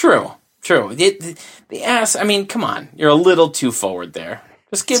 True. The ass, I mean, come on. You're a little too forward there.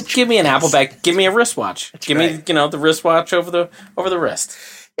 Just give me an apple bag. Give me a wristwatch. Give me, the wristwatch over the wrist.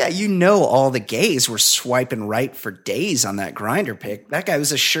 Yeah, all the gays were swiping right for days on that Grindr pic. That guy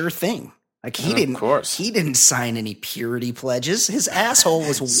was a sure thing. Like, he didn't sign any purity pledges. His asshole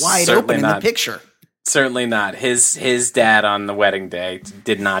was wide open in the picture. Certainly not. His dad on the wedding day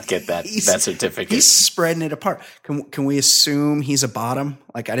did not get that certificate. He's spreading it apart. Can we assume he's a bottom?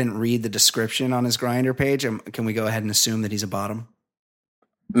 Like, I didn't read the description on his Grindr page. Can we go ahead and assume that he's a bottom?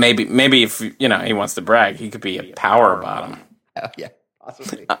 Maybe if he wants to brag, he could be a power bottom. Oh, yeah,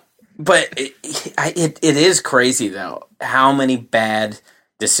 possibly. But it is crazy though how many bad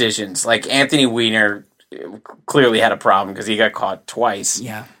decisions. Like, Anthony Weiner clearly had a problem because he got caught twice.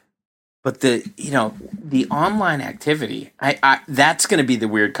 Yeah. But the online activity, I that's going to be the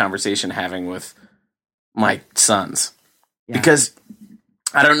weird conversation having with my sons, because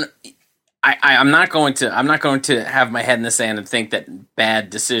I'm not going to have my head in the sand and think that bad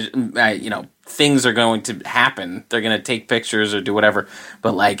decision, things are going to happen. They're going to take pictures or do whatever.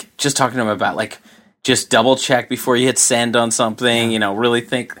 But like, just talking to them about like, just double check before you hit send on something. Really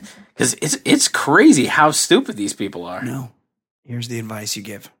think, because it's crazy how stupid these people are. No, here's the advice you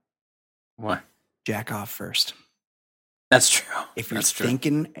give. What? Jack off first. That's true. If you're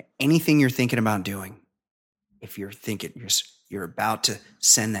thinking anything you're thinking about doing, if you're thinking you're about to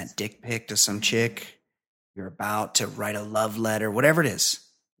send that dick pic to some chick, you're about to write a love letter, whatever it is,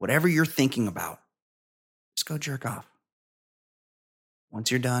 whatever you're thinking about, just go jerk off. Once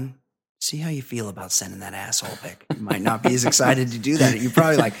you're done, see how you feel about sending that asshole pic. You might not be as excited to do that. You're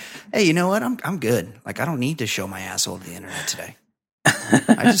probably like, hey, you know what? I'm good. Like, I don't need to show my asshole to the internet today.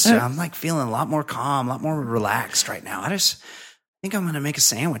 I'm like feeling a lot more calm, a lot more relaxed right now. I just think I'm going to make a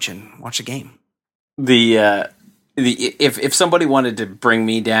sandwich and watch a game. If somebody wanted to bring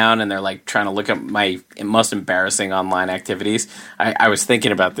me down and they're like trying to look up my most embarrassing online activities, I was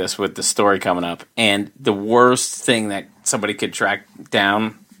thinking about this with the story coming up, and the worst thing that somebody could track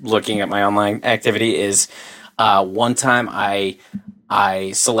down looking at my online activity is one time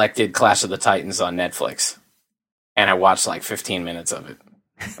I selected Clash of the Titans on Netflix, and I watched like 15 minutes of it.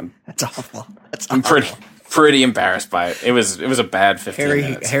 That's awful. I'm pretty embarrassed by it. It was a bad 15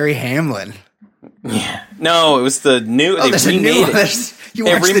 minutes. Harry Hamlin. Yeah. No, it was the new. Oh, they remade it.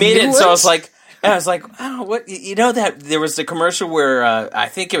 They remade it. So I was like, oh, what? That there was the commercial where I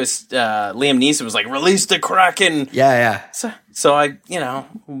think it was Liam Neeson was like, release the Kraken. Yeah. So I,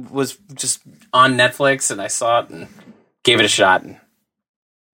 was just on Netflix and I saw it and gave it a shot, and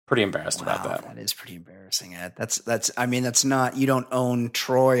pretty embarrassed about that. That is pretty embarrassing, Ed. That's not, you don't own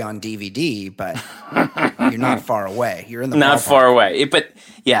Troy on DVD, but you're not far away. You're in the not ballpark. far away. But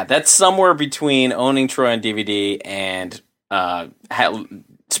yeah, that's somewhere between owning Troy on DVD and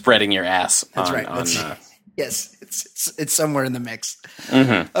spreading your ass. That's right. Yes, it's somewhere in the mix.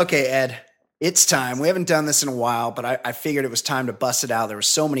 Mm-hmm. Okay, Ed, it's time. We haven't done this in a while, but I figured it was time to bust it out. There were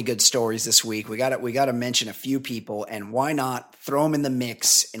so many good stories this week. We got to mention a few people, and why not throw them in the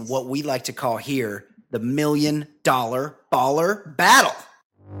mix in what we like to call here the $1 Million Baller Battle.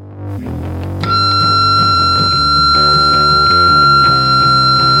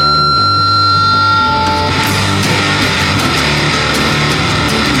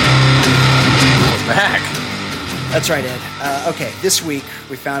 Back. That's right, Ed. Okay, this week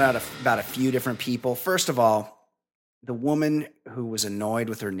we found out about a few different people. First of all, the woman who was annoyed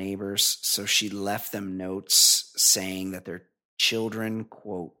with her neighbors, so she left them notes saying that their children,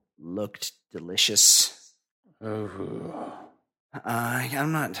 quote, looked delicious. Ooh.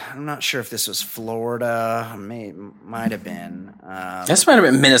 I'm not sure if this was Florida. Might have been. This might have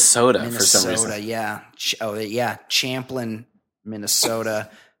been Minnesota for some reason. Yeah. Champlin, Minnesota.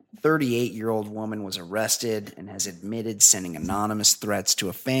 38-year-old woman was arrested and has admitted sending anonymous threats to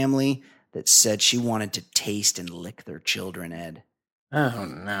a family that said she wanted to taste and lick their children, Ed. Oh,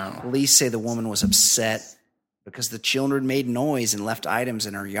 no. Police say the woman was upset because the children made noise and left items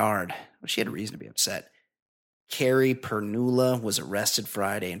in her yard. Well, she had a reason to be upset. Carrie Pernula was arrested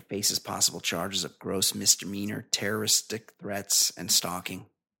Friday and faces possible charges of gross misdemeanor, terroristic threats, and stalking.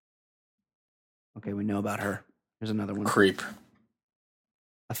 Okay, we know about her. Here's another one. Creep.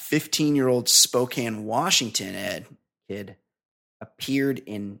 A 15-year-old Spokane, Washington kid appeared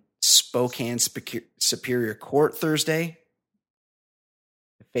in Spokane Superior Court Thursday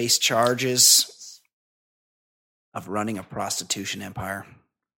to face charges of running a prostitution empire.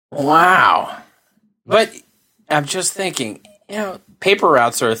 Wow. But I'm just thinking, paper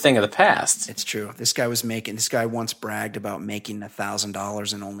routes are a thing of the past. It's true. This guy once bragged about making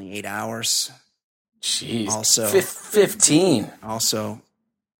 $1,000 in only 8 hours. Jeez. Also, 15. Also,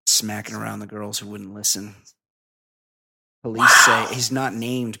 smacking around the girls who wouldn't listen. Police say he's not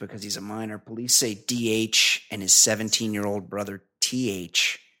named because he's a minor. Police say DH and his 17-year-old brother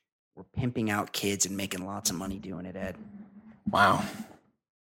TH were pimping out kids and making lots of money doing it, Ed. Wow.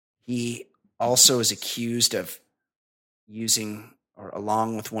 He also is accused of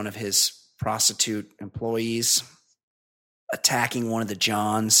along with one of his prostitute employees, attacking one of the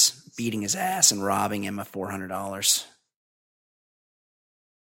Johns, beating his ass and robbing him of $400.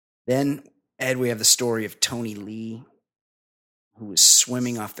 Then, Ed, we have the story of Tony Lee, who was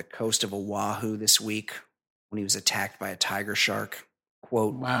swimming off the coast of Oahu this week when he was attacked by a tiger shark.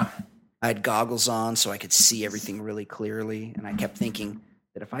 Quote, wow. I had goggles on so I could see everything really clearly, and I kept thinking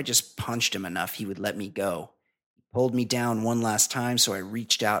that if I just punched him enough, he would let me go. He pulled me down one last time, so I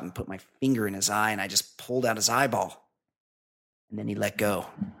reached out and put my finger in his eye, and I just pulled out his eyeball. And then he let go.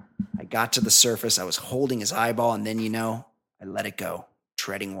 I got to the surface. I was holding his eyeball, and then, I let it go,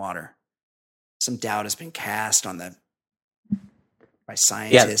 treading water. Some doubt has been cast by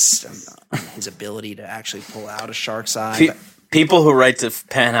scientists on his ability to actually pull out a shark's eye. People who write to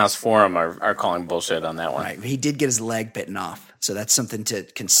Penthouse Forum are calling bullshit on that one. Right. He did get his leg bitten off, so that's something to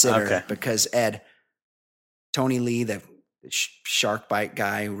consider. Because Ed, Tony Lee, the shark bite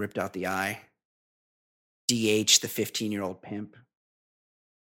guy who ripped out the eye, DH, the 15-year-old pimp,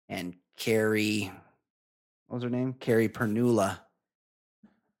 and Carrie, what was her name? Carrie Pernula.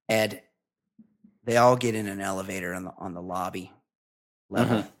 Ed, they all get in an elevator on the lobby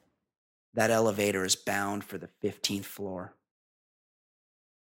level. Mm-hmm. That elevator is bound for the 15th floor.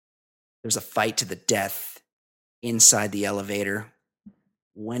 There's a fight to the death inside the elevator.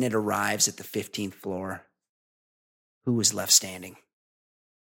 When it arrives at the 15th floor, who is left standing?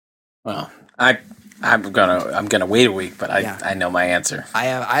 Well, I'm gonna wait a week, but I know my answer. I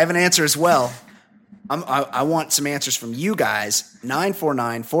have an answer as well. I want some answers from you guys.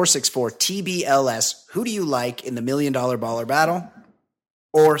 949-464-TBLS. Who do you like in the $1 Million Baller Battle?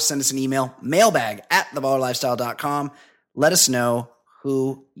 Or send us an email, mailbag@theballerlifestyle.com. Let us know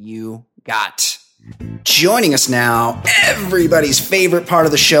who you got. Joining us now, everybody's favorite part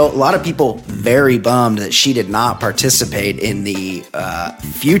of the show. A lot of people very bummed that she did not participate in the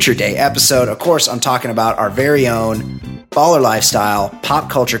Future Day episode. Of course, I'm talking about our very own Baller Lifestyle pop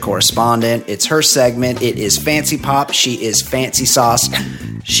culture correspondent. It's her segment. It is Fancy Pop. She is Fancy Sauce.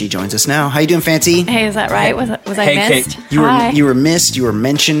 She joins us now. How you doing, Fancy? Hey, is that right? Was I missed? Kate. You were missed. You were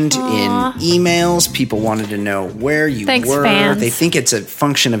mentioned in emails. People wanted to know where you were. Fans. They think it's a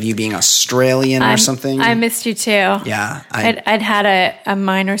function of you being Australian or something. I missed you too. Yeah. I'd had a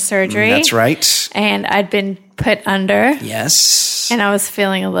minor surgery. That's right. And I'd been put under. Yes. And I was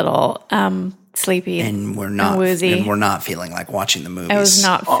feeling a little sleepy and woozy. And we're not feeling like watching the movies. I was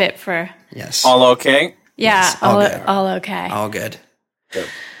not fit for. Yes. All okay? Yeah. Yes, all okay. All good.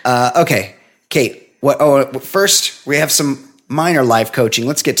 Okay, Kate. First, we have some minor life coaching.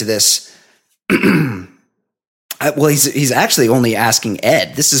 Let's get to this. Well, he's actually only asking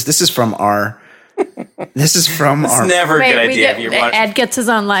Ed. This is from our. This is from our. It's never a good idea. Ed gets his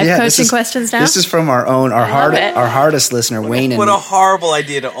own life coaching questions now. This is from our hardest listener, Wayne. What a horrible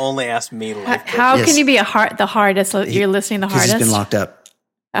idea to only ask me life coaching. How can you be the hardest? You're listening the hardest. He's been locked up.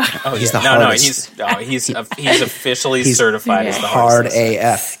 Oh, he's the hardest. He's officially certified as the hard hardest.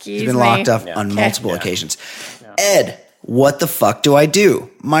 AF. He's been locked up on multiple occasions. Ed, what the fuck do I do?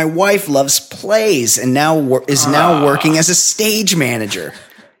 My wife loves plays and is now working as a stage manager.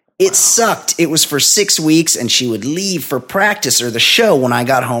 It sucked. It was for 6 weeks, and she would leave for practice or the show when I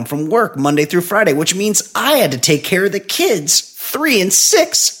got home from work Monday through Friday, which means I had to take care of the kids, 3 and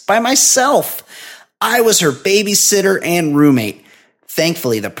 6, by myself. I was her babysitter and roommate.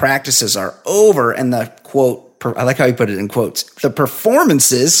 Thankfully, the practices are over, and the, quote, I like how you put it in quotes, the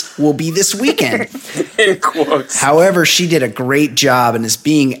performances will be this weekend. In quotes. However, she did a great job and is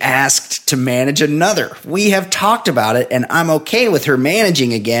being asked to manage another. We have talked about it, and I'm okay with her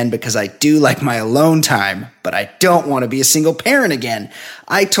managing again because I do like my alone time, but I don't want to be a single parent again.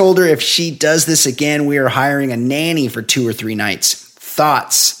 I told her if she does this again, we are hiring a nanny for 2 or 3 nights.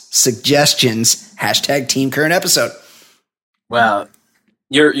 Thoughts, suggestions, #team current episode. Well,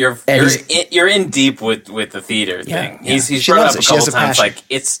 You're in deep with the theater thing. Yeah. He's brought up a couple times like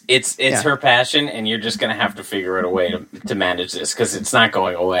it's her passion, and you're just gonna have to figure out a way to manage this because it's not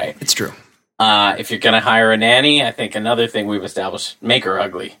going away. It's true. If you're gonna hire a nanny, I think another thing we've established: make her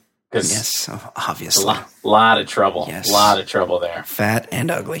ugly. Yes, obviously, a lot of trouble. Yes. A lot of trouble there. Fat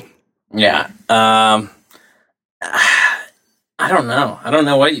and ugly. Yeah. I don't know. I don't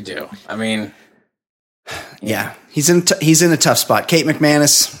know what you do. I mean. Yeah, he's in a tough spot. Kate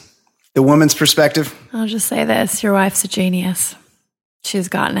McManus, the woman's perspective. I'll just say this: your wife's a genius. She's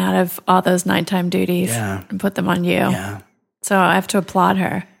gotten out of all those nighttime duties and put them on you. Yeah. So I have to applaud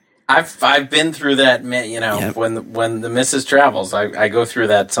her. I've been through that. When the missus travels, I go through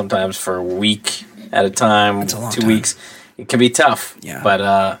that sometimes for a week at a time, 2 weeks. It can be tough. Yeah.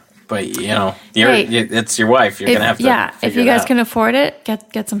 But it's your wife. You're gonna have to. Yeah. If you guys can afford it,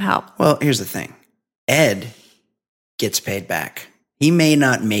 get some help. Well, here's the thing. Ed gets paid back. He may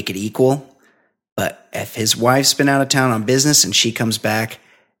not make it equal, but if his wife's been out of town on business and she comes back,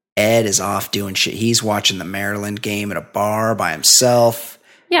 Ed is off doing shit. He's watching the Maryland game at a bar by himself.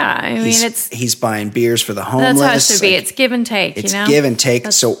 Yeah, I mean, he's buying beers for the homeless. That's how it should be. It's give and take. It's give and take.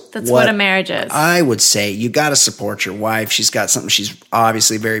 That's what a marriage is. I would say you got to support your wife. She's got something she's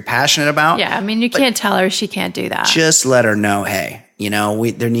obviously very passionate about. Yeah, I mean, you can't tell her she can't do that. Just let her know, hey,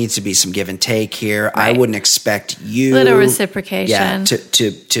 there needs to be some give and take here. Right. I wouldn't expect you, little reciprocation,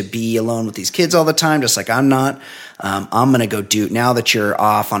 to be alone with these kids all the time, just like I'm not. I'm gonna go do now that you're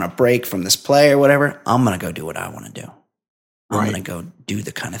off on a break from this play or whatever. I'm gonna go do what I want to do. I'm going to go do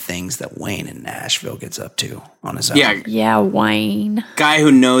the kind of things that Wayne in Nashville gets up to on his own. Yeah, Wayne. Guy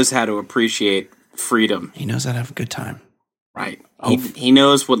who knows how to appreciate freedom. He knows how to have a good time. Right. He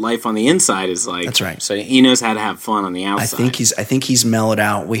knows what life on the inside is like. That's right. So he knows how to have fun on the outside. I think he's mellowed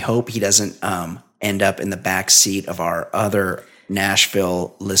out. We hope he doesn't end up in the back seat of our other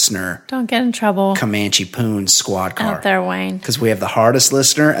Nashville listener. Don't get in trouble. Comanche Poon squad car. Out there, Wayne. Because we have the hardest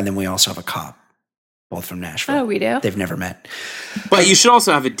listener, and then we also have a cop. Both from Nashville. Oh, we do? They've never met. But you should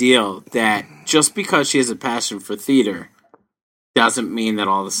also have a deal that just because she has a passion for theater doesn't mean that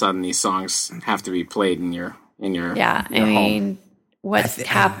all of a sudden these songs have to be played in your Yeah, your I mean, home. what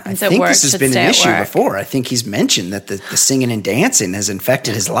happens I at think work this has should been stay an at issue work. before. I think he's mentioned that the singing and dancing has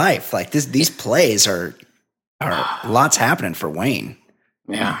infected his life. Like these plays are lots happening for Wayne.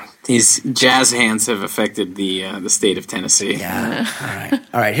 Yeah, these jazz hands have affected the state of Tennessee. Yeah.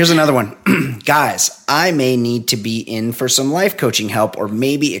 All right. Here's another one. Guys, I may need to be in for some life coaching help or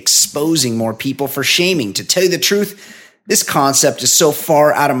maybe exposing more people for shaming. To tell you the truth, this concept is so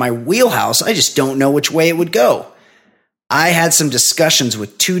far out of my wheelhouse, I just don't know which way it would go. I had some discussions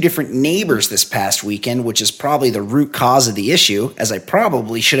with 2 different neighbors this past weekend, which is probably the root cause of the issue, as I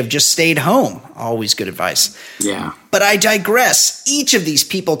probably should have just stayed home. Always good advice. Yeah. But I digress. Each of these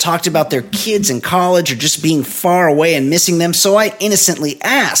people talked about their kids in college or just being far away and missing them, so I innocently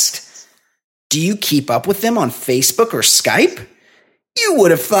asked, do you keep up with them on Facebook or Skype? You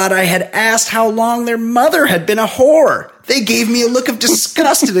would have thought I had asked how long their mother had been a whore. They gave me a look of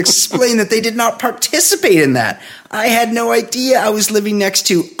disgust and explained that they did not participate in that. I had no idea I was living next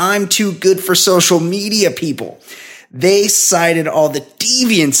to I'm too good for social media people. They cited all the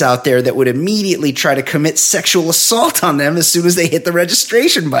deviants out there that would immediately try to commit sexual assault on them as soon as they hit the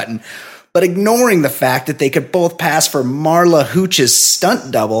registration button. But ignoring the fact that they could both pass for Marla Hooch's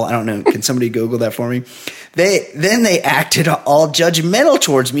stunt double, I don't know, can somebody Google that for me? They acted all judgmental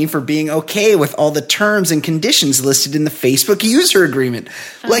towards me for being okay with all the terms and conditions listed in the Facebook user agreement.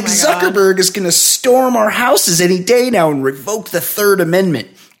 Like Zuckerberg is going to storm our houses any day now and revoke the Third Amendment,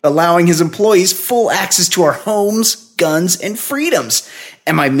 allowing his employees full access to our homes, guns, and freedoms.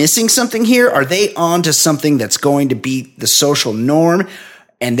 Am I missing something here? Are they on to something that's going to be the social norm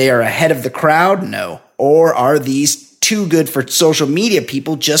and they are ahead of the crowd? No. Or are these too good for social media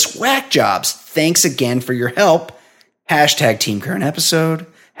people just whack jobs? Thanks again for your help. Hashtag Team Current Episode.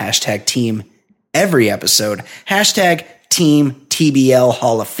 Hashtag Team Every Episode. Hashtag Team TBL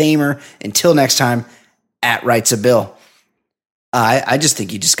Hall of Famer. Until next time, at Writes a Bill. I just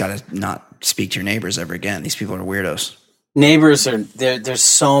think you just got to not speak to your neighbors ever again. These people are weirdos. Neighbors are there's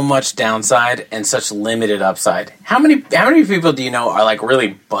so much downside and such limited upside. How many people do you know are like really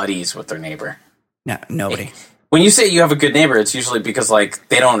buddies with their neighbor? No, nobody. When you say you have a good neighbor, it's usually because like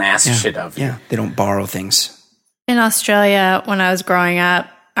they don't ask shit of you. Yeah, they don't borrow things. In Australia, when I was growing up,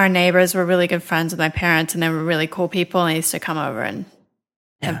 our neighbors were really good friends with my parents, and they were really cool people. And they used to come over and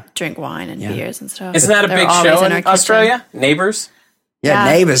drink wine and beers and stuff. Isn't that a big show in Australia? Neighbors? Yeah,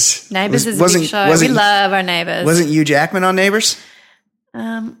 Neighbors. Neighbors is a big show. We love our Neighbors. Wasn't Hugh Jackman on Neighbors?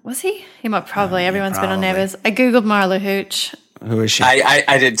 Was he? He might probably. Everyone's been on Neighbors. I Googled Marla Hooch. Who is she?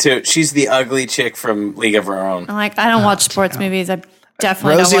 I did too. She's the ugly chick from League of Her Own. I'm like, I don't watch sports movies. I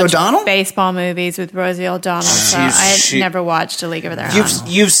definitely Rosie don't watch O'Donnell? baseball movies with Rosie O'Donnell. So I never watched A League of Their Own.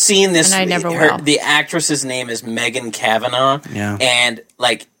 You've seen this. And I never will. The actress's name is Megan Cavanaugh. Yeah. And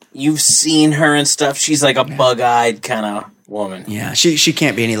like you've seen her and stuff. She's like a bug-eyed kind of woman. Yeah, she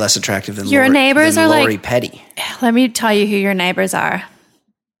can't be any less attractive than your neighbors are Lori like Petty. Let me tell you who your neighbors are,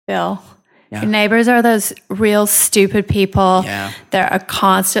 Bill. Yeah. Your neighbors are those real stupid people that are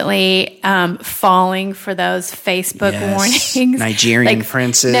constantly falling for those Facebook warnings. Nigerian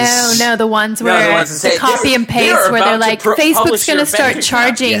princes. No, the ones where the copy and paste where they're like, Facebook's going to start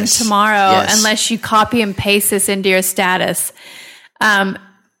charging tomorrow unless you copy and paste this into your status.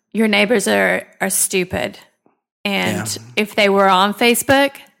 Your neighbors are stupid. And if they were on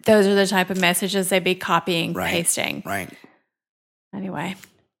Facebook, those are the type of messages they'd be copying, pasting. Right. Anyway.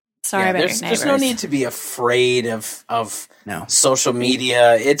 Sorry about your neighbors. There's no need to be afraid of social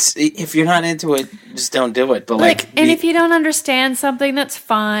media. It's if you're not into it, just don't do it. But if you don't understand something, that's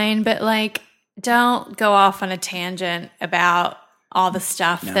fine. But don't go off on a tangent about all the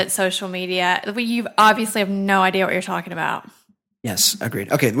stuff that social media, you obviously have no idea what you're talking about. Yes,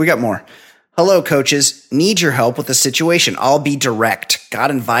 agreed. Okay, we got more. Hello, coaches. Need your help with a situation. I'll be direct. Got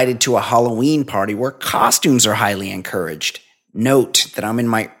invited to a Halloween party where costumes are highly encouraged. Note that I'm in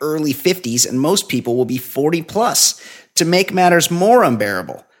my early 50s and most people will be 40 plus. To make matters more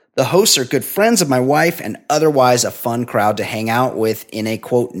unbearable, the hosts are good friends of my wife and otherwise a fun crowd to hang out with in a,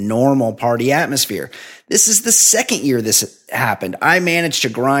 quote, normal party atmosphere. This is the second year this happened. I managed to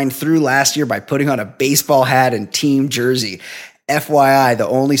grind through last year by putting on a baseball hat and team jersey. FYI, the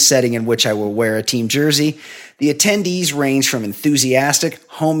only setting in which I will wear a team jersey. The attendees range from enthusiastic,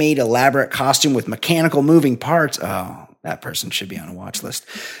 homemade, elaborate costume with mechanical moving parts. Oh, that person should be on a watch list.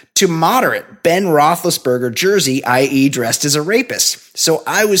 To moderate, Ben Roethlisberger jersey, i.e. dressed as a rapist. So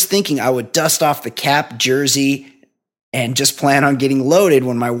I was thinking I would dust off the cap, jersey, and just plan on getting loaded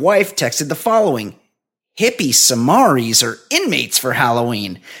when my wife texted the following. Hippie Samaris are inmates for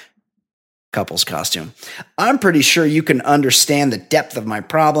Halloween. Couple's costume. I'm pretty sure you can understand the depth of my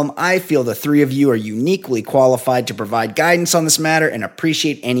problem. I feel the three of you are uniquely qualified to provide guidance on this matter and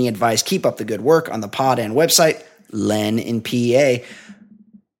appreciate any advice. Keep up the good work on the pod and website. Len in PA.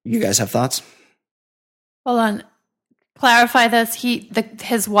 You guys have thoughts? Hold on. Clarify this.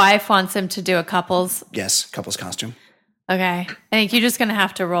 His wife wants him to do a couple's. Yes, couple's costume. Okay. I think you're just going to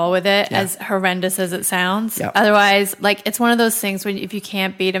have to roll with it, as horrendous as it sounds. Yep. Otherwise, it's one of those things when if you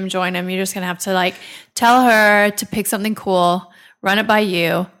can't beat him, join him. You're just going to have to tell her to pick something cool, run it by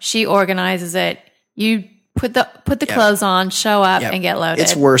you. She organizes it. You put the clothes on, show up, and get loaded.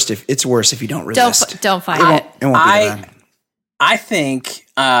 It's worse if you don't resist. Don't fight it. Won't be that bad. I think,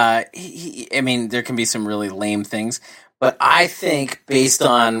 I mean, there can be some really lame things, but I think based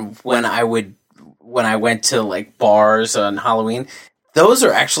on when I went to bars on Halloween, those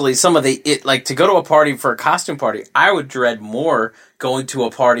are actually some of to go to a party for a costume party. I would dread more going to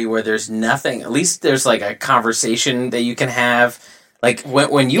a party where there's nothing. At least there's a conversation that you can have. It's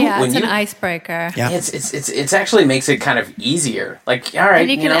an icebreaker. Yeah, it's actually makes it kind of easier. All right,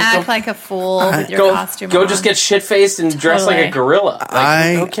 and you can act like a fool with your costume. Go on. Just get shit faced and dress like a gorilla.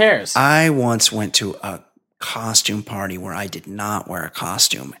 Who cares? I once went to a costume party where I did not wear a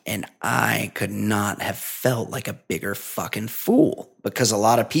costume, and I could not have felt like a bigger fucking fool because a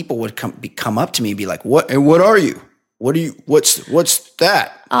lot of people would come up to me and be like, "What? And what are you? What are you? What's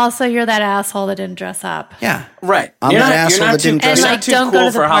that?" Also, you're that asshole that didn't dress up. Yeah, right. I'm that asshole that didn't dress up. You're not too don't cool go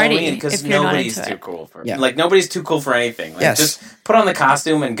to the for party Halloween because nobody's too cool for nobody's too cool for anything. Just put on the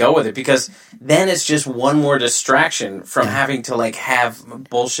costume and go with it because then it's just one more distraction from having to have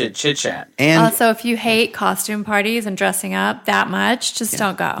bullshit chit chat. And also, if you hate costume parties and dressing up that much, just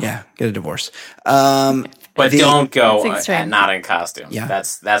don't go. Yeah, get a divorce. But don't go and not in costume. Yeah.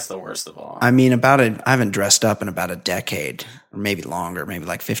 That's the worst of all. I mean, I haven't dressed up in about a decade, or maybe longer, maybe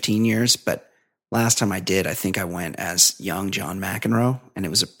 15 years. But last time I did, I think I went as young John McEnroe, and it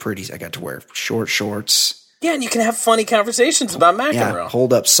was I got to wear short shorts. Yeah, and you can have funny conversations about McEnroe. Yeah,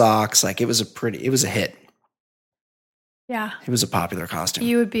 hold up socks. It was a hit. Yeah. It was a popular costume.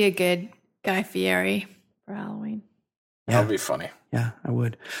 You would be a good Guy Fieri for Halloween. Yeah. That would be funny. Yeah, I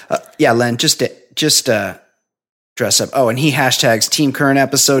would. Len, just dress up. Oh, and he hashtags Team Current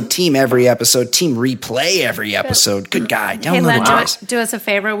Episode, Team Every Episode, Team Replay Every Episode. Good guy. Hey, Len, do us a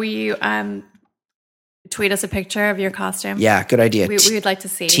favor. Will you tweet us a picture of your costume? Yeah, good idea. We would like to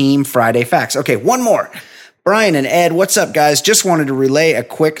see. Team Friday Facts. Okay, one more. Brian and Ed, what's up, guys? Just wanted to relay a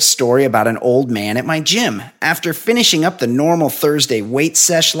quick story about an old man at my gym. After finishing up the normal Thursday weight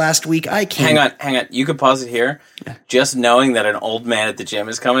sesh last week, I came... Hang on. You could pause it here. Yeah. Just knowing that an old man at the gym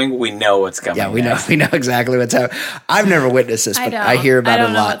is coming, we know what's coming. Yeah, we know exactly what's happening. I've never witnessed this, but I hear about it a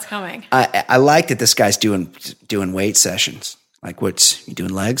lot. I don't know what's coming. I like that this guy's doing weight sessions. You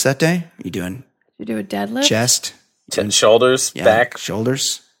doing legs that day? You do a deadlift? Chest? Shoulders, back.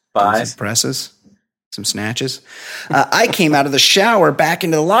 Shoulders. Thighs. Presses. Some snatches. I came out of the shower back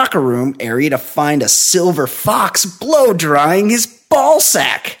into the locker room area to find a silver fox blow drying his ball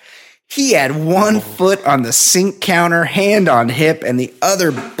sack. He had one foot on the sink counter, hand on hip, and the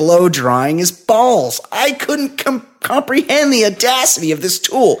other blow drying his balls. I couldn't comprehend the audacity of this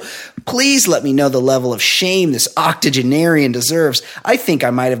tool. Please let me know the level of shame this octogenarian deserves. I think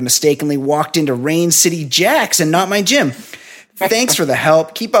I might have mistakenly walked into Rain City Jack's and not my gym. Thanks for the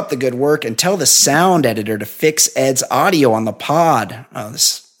help. Keep up the good work and tell the sound editor to fix Ed's audio on the pod. Oh,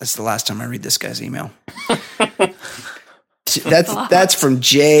 that's the last time I read this guy's email. That's from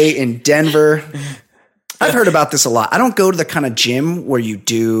Jay in Denver. I've heard about this a lot. I don't go to the kind of gym where you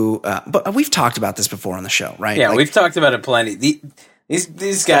do, but we've talked about this before on the show, right? Yeah, we've talked about it plenty.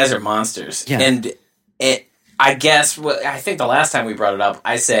 These guys are monsters. Yeah. And I guess I think the last time we brought it up,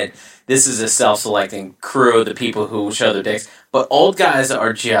 I said this is a self-selecting crew, the people who show their dicks. But old guys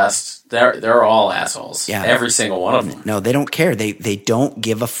are just they're all assholes. Yeah. Every single one of them. No, they don't care. They don't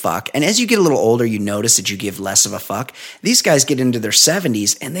give a fuck. And as you get a little older, you notice that you give less of a fuck. These guys get into their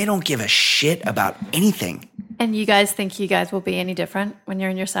 70s and they don't give a shit about anything. And you guys think you guys will be any different when you're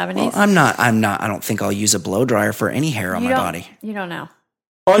in your 70s? Well, I'm not. I don't think I'll use a blow dryer for any hair on my body. You don't know.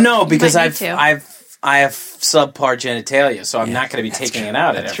 Oh no, because I have subpar genitalia, so I'm not going to be taking it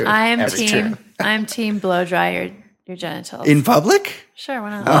out. I'm team blow dry your genitals in public. Sure, why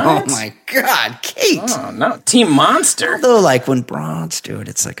not? Oh my God, Kate! Oh no, Team Monster. Although, like when broads do it,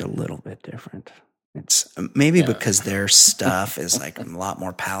 it's like a little bit different. It's maybe because their stuff is like a lot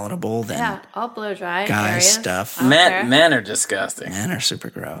more palatable than I'll blow dry guys' stuff. Men are disgusting. Men are super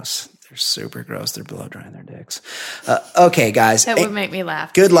gross. They're super gross. They're blow drying their dicks. Okay, guys. That would make me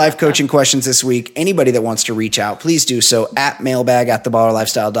laugh. Good life coaching questions this week. Anybody that wants to reach out, please do so at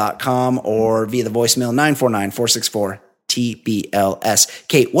mailbag@theballerlifestyle.com or via the voicemail 949-464-TBLS.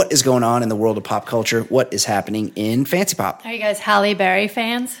 Kate, what is going on in the world of pop culture? What is happening in Fancy Pop? Are you guys Halle Berry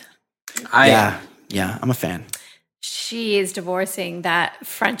fans? Yeah, I'm a fan. She is divorcing that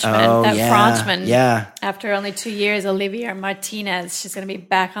Frenchman. Yeah. After only 2 years, Olivia Martinez. She's going to be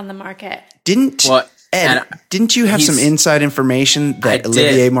back on the market. Didn't you have some inside information that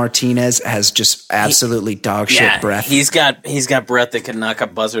Olivier Martinez has just absolutely dog shit breath? He's got breath that could knock a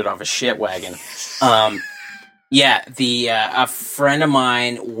buzzard off a shit wagon. A friend of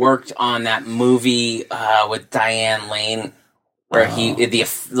mine worked on that movie with Diane Lane, where he did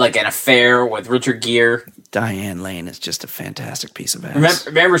an affair with Richard Gere. Diane Lane is just a fantastic piece of ass.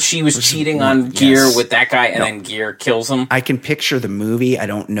 Remember she was cheating on Gere with that guy, and then Gere kills him. I can picture the movie. I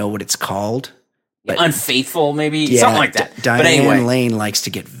don't know what it's called. But Unfaithful, maybe something like that. Diane Lane likes to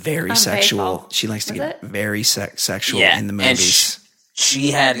get very sexual. She likes to get very sexual in the movies. And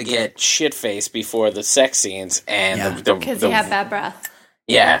she had to get shit faced before the sex scenes, and because he had bad breath.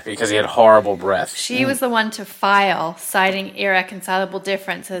 Yeah, because he had horrible breath. She was the one to file, citing irreconcilable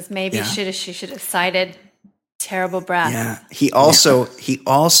differences. Maybe she should have cited terrible breath. Yeah, he also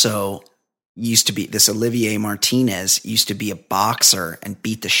used to be, this Olivier Martinez used to be a boxer and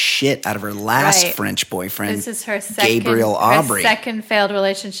beat the shit out of her last French boyfriend. This is her Gabriel Aubry. Her second failed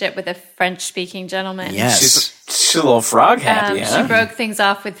relationship with a French-speaking gentleman. Yes. She's a little frog happy, huh? She broke things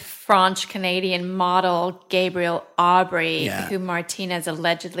off with French-Canadian model Gabriel Aubry, who Martinez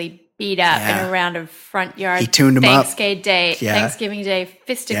allegedly beat up in a round of front yard he tuned him Thanksgiving Day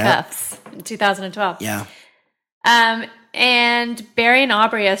fisticuffs in 2012. Yeah. And Barry and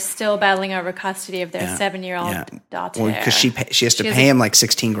Aubrey are still battling over custody of their 7-year-old daughter. Well, because she has to pay him like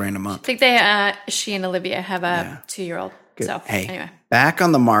 $16,000 a month. I think she and Olivia have a 2-year-old. Good. So anyway, back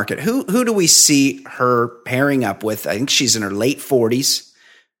on the market. Who do we see her pairing up with? I think she's in her late 40s.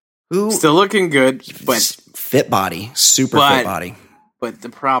 Who still looking good, but fit body, super fit body. But the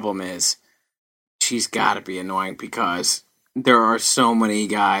problem is, she's got to be annoying because there are so many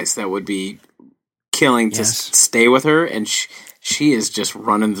guys that would be killing to stay with her, and she is just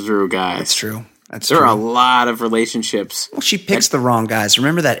running through guys. That's true. There are a lot of relationships. Well, she picks the wrong guys.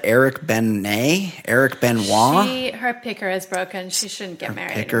 Remember that Eric Benoit? Her picker is broken. She shouldn't get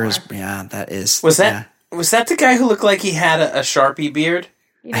married anymore. That is. Was that the guy who looked like he had a Sharpie beard?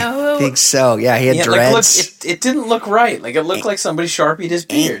 You know I think so. Yeah, he had dreads. It didn't look right. Like it looked like somebody Sharpied his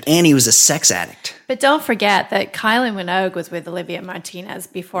beard. And he was a sex addict. But don't forget that Kylie Minogue was with Olivia Martinez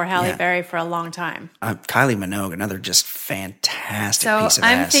before Halle Berry for a long time. Kylie Minogue, another just fantastic piece of ass.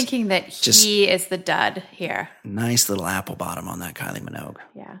 So I'm thinking that he is the dud here. Nice little apple bottom on that Kylie Minogue.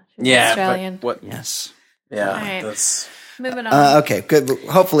 Yeah. She's Australian. Yes. Yeah. Right. That's moving on. Okay, good.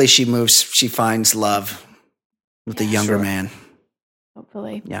 Hopefully she finds love with the younger man.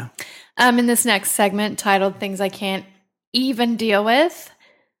 Hopefully. Yeah. In this next segment titled Things I Can't Even Deal With.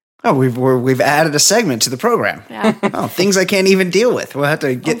 Oh, we've added a segment to the program. Yeah. Things I can't even deal with. We'll have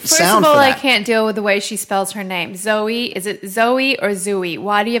to get sound for that. First of all, I can't deal with the way she spells her name. Zoe, is it Zoe or Zooey?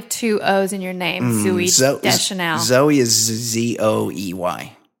 Why do you have 2 O's in your name? Zoe Deschanel. Zoe is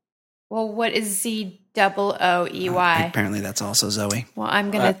Z-O-E-Y. Well, what is Z-O-O-E-Y? Apparently that's also Zoe. Well, I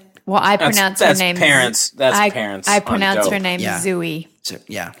pronounce her name. That's parents. I pronounce her name Zooey. So,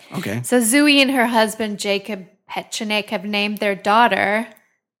 okay. So Zooey and her husband Jacob Petchenik have named their daughter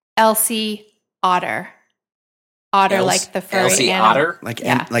Elsie Otter. Otter, like the furry Elsie animal. Otter, like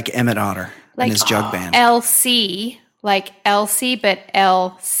Emmett Otter in his jug band. Elsie, like Elsie, but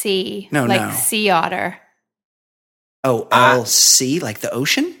L-C, sea otter. Oh, L-C, like the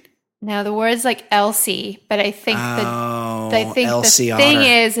ocean. No, the word's like Elsie, but I think the thing Elsie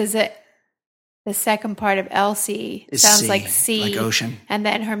is Otter. that The second part of Elsie sounds like sea. Like ocean. And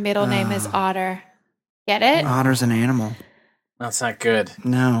then her middle name is Otter. Get it? Otter's an animal. That's not good.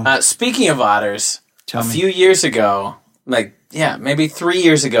 No. Speaking of otters, Tell me. few years ago, maybe 3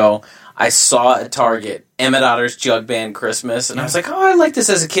 years ago, I saw at Target Emmett Otter's Jug Band Christmas, and I was like, oh, I like this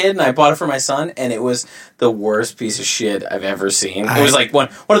as a kid, and I bought it for my son, and it was the worst piece of shit I've ever seen. It was like one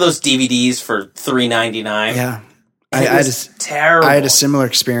of those DVDs for $3.99. Yeah. It was terrible. I had a similar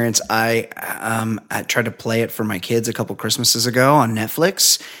experience. I tried to play it for my kids a couple Christmases ago on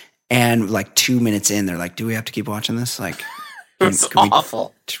Netflix, and like 2 minutes in, they're like, do we have to keep watching this? Like, it's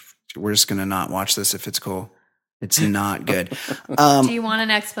awful. We're just going to not watch this if it's cool. It's not good. Do you want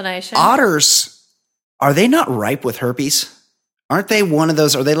an explanation? Otters, are they not ripe with herpes? Aren't they one of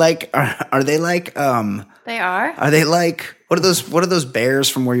those? Are they like? They are. Are they like? What are those bears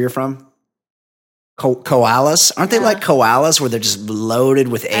from where you're from? Koalas? Aren't they like koalas where they're just loaded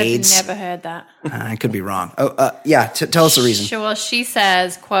with AIDS? I've never heard that. I could be wrong. Yeah. Tell us the reason. Well, she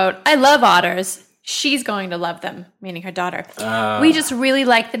says, quote, I love otters. She's going to love them, meaning her daughter. We just really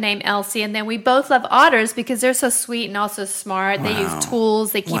like the name Elsie, and then we both love otters because they're so sweet and also smart. Wow. They use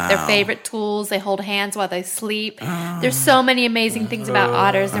tools. They keep their favorite tools. They hold hands while they sleep. There's so many amazing things about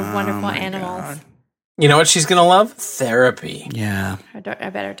otters. They're wonderful animals. God. You know what she's going to love? Therapy. Yeah. I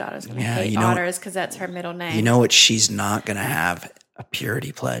bet her daughter's going to hate otters because that's her middle name. You know what she's not going to have? A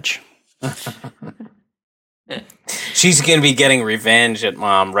purity pledge. She's going to be getting revenge at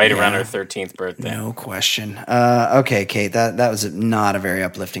mom around her 13th birthday. No question. Okay, Kate, that was not a very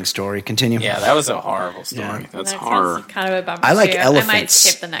uplifting story. Continue. Yeah, that was a horrible story. Yeah. That's horror. Kind of a bummer. I like elephants. I might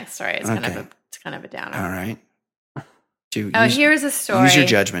skip the next story. It's kind of a downer. All right. Here's a story. Use your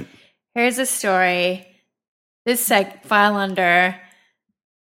judgment. Here's a story. This file under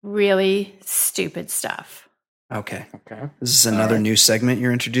really stupid stuff. Okay. This is another new segment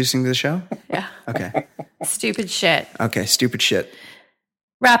you're introducing to the show? Yeah. Okay. Stupid shit. Okay, stupid shit.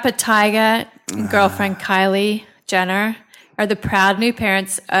 Rapper Tyga and girlfriend Kylie Jenner are the proud new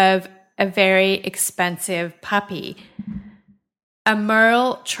parents of a very expensive puppy. A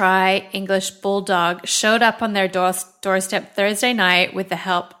Merle Tri English Bulldog showed up on their doorstep Thursday night with the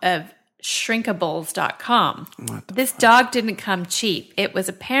help of Shrinkables.com. This dog didn't come cheap. It was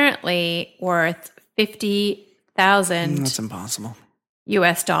apparently worth $50,000. That's impossible.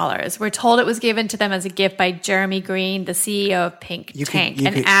 US dollars. We're told it was given to them as a gift by Jeremy Green, the CEO of Pink Tank,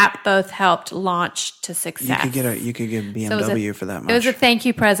 an app both helped launch to success. You could get BMW for that much. It was a thank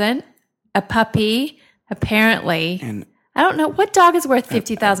you present. A puppy, apparently. And I don't know what dog is worth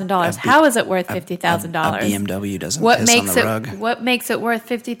 $50,000. How is it worth $50,000? A BMW doesn't piss on the rug. What makes it worth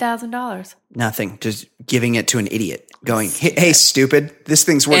 $50,000? Nothing. Just giving it to an idiot. Going, hey, stupid! This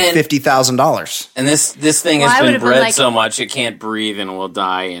thing's worth $50,000. And this thing has been bred so much it can't breathe and will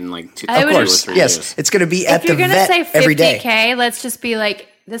die in like 2 or 3 years. Yes, it's going to be at the vet every day. If you're going to say $50K, let's just be like,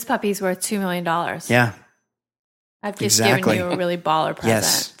 this puppy's worth $2 million. Yeah, I've just given you a really baller present.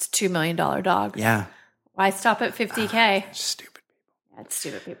 Yes. It's a $2 million dog. Yeah. Why stop at $50K? Stupid people. Yeah, it's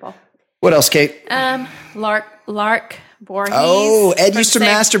stupid people. What else, Kate? Lark Voorhees. Oh, Ed used to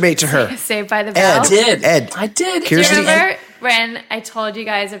masturbate to her. Saved by the Bell. I did. Do you remember when I told you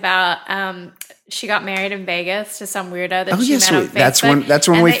guys about she got married in Vegas to some weirdo that she met on Facebook? That's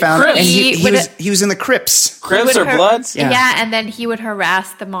when we found and he was in the Crips. Crips or Bloods? Yeah, and then he would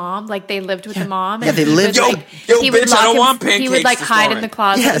harass the mom. Like they lived with the mom. Yeah, they lived. Yo, bitch, I don't want pancakes. He would like hide in the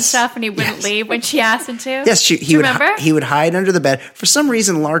closet and stuff, and he wouldn't leave when she asked him to. Yes, he would hide under the bed. For some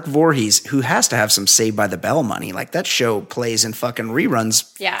reason, Lark Voorhees, who has to have some Saved by the Bell money, like that show plays in fucking reruns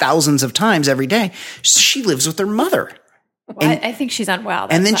thousands of times every day. She lives with her mother. Well, I think she's unwell.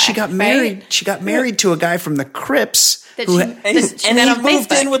 And then she got married. Right? She got married to a guy from the Crips, and he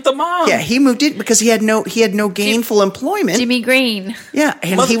moved in with the mom. Yeah, he moved in because he had no gainful employment. Jimmy Green. Yeah,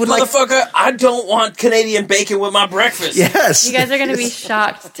 and he would motherfucker. I don't want Canadian bacon with my breakfast. Yes, you guys are going to be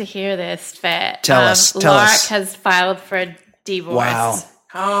shocked to hear this. But tell us. Lark has filed for a divorce. Wow.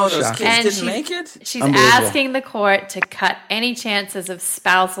 Oh, those kids didn't make it? She's asking the court to cut any chances of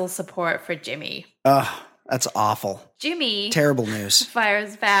spousal support for Jimmy. That's awful. Jimmy. Terrible news.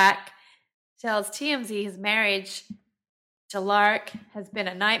 Fires back, tells TMZ his marriage to Lark has been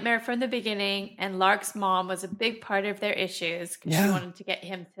a nightmare from the beginning, and Lark's mom was a big part of their issues because she wanted to get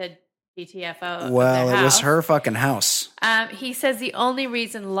him to GTFO. Well, it was her fucking house. He says the only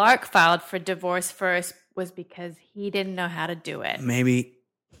reason Lark filed for divorce first was because he didn't know how to do it. Maybe.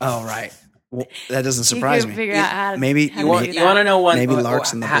 Oh, right. Well, that doesn't surprise me. Figure out how to, you want to know when maybe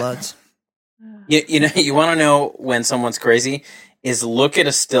Lark's in the Bloods. You want to know when someone's crazy is look at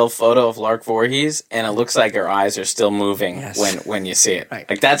a still photo of Lark Voorhees, and it looks like her eyes are still moving when you see it. Right.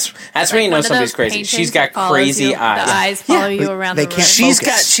 Like that's when you know somebody's crazy. She's got crazy eyes. The eyes follow you around the room.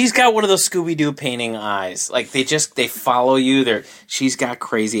 She's got one of those Scooby-Doo painting eyes. Like they follow you. She's got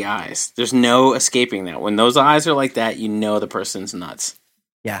crazy eyes. There's no escaping that. When those eyes are like that, you know the person's nuts.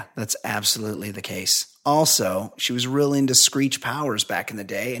 Yeah, that's absolutely the case. Also, she was real into Screech Powers back in the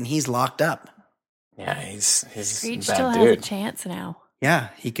day, and he's locked up. Yeah, he's Screech bad still dude. has a chance now. Yeah,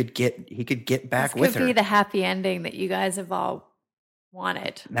 he could get back with her. This could be the happy ending that you guys have all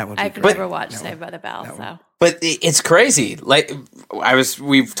wanted. That would be I've great. never watched Saved by the Bell, so. But it's crazy. Like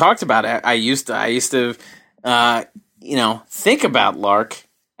we've talked about it. I used to think about Lark,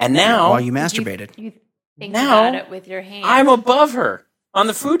 and now while you masturbated, you think about it with your hand. I'm above her on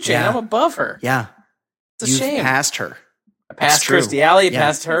the food chain. I'm above her. Yeah, it's a shame. Passed her. I passed Kirstie Alley.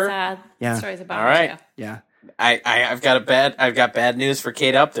 Passed her. Sad. Yeah. Stories about all right. Her too. Yeah. I've got bad news for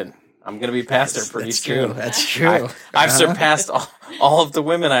Kate Upton. I'm going to be past her pretty soon. That's true. I've surpassed all of the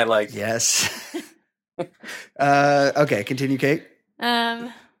women I like. Yes. Okay, continue, Kate.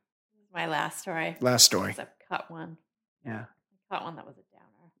 My last story. Last story. I've cut one. Yeah. I cut one that was a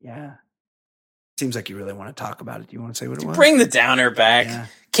downer. Yeah. Seems like you really want to talk about it. Do you want to say what it was? Bring the downer back. Yeah.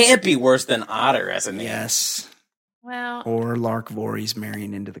 Can't be worse than Otter as a name. Yes. Well. Or Lark Voorhees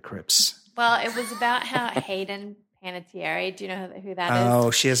marrying into the Crips. Well, it was about how Hayden Panettiere. Do you know who that is? Oh,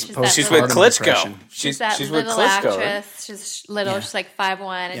 she has She's with Klitschko. She's that with little Klitschko, actress. right? She's little. Yeah. She's like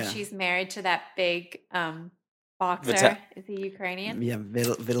 5'1", and Yeah. she's married to that big boxer. Is he Ukrainian? Yeah,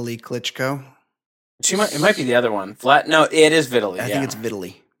 Vitaly Klitschko. It might be the other one. No, it is Vitaly. I think it's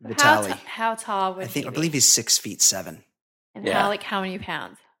Vitaly. Vitaly. How tall would he be? I believe he's 6'7". And how many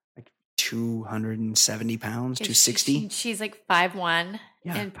pounds? 270 pounds, 260. She's like 5'1",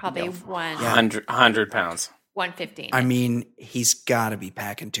 and probably 100 pounds. 115. I mean, he's got to be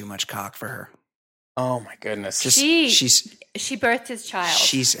packing too much cock for her. Oh my goodness! She birthed his child.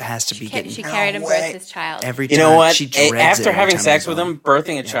 She has to be getting. She carried and birthed his child. Every time. You know what? She dreads After it having every sex time with him,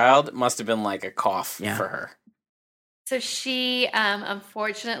 birthing a child must have been like a cough for her. So she,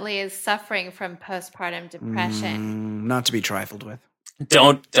 unfortunately, is suffering from postpartum depression. Not to be trifled with.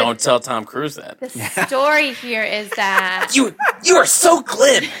 Don't tell Tom Cruise that. The story here is that you are so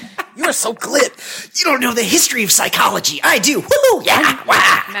glib. You are so glib. You don't know the history of psychology. I do. Woo! Yeah.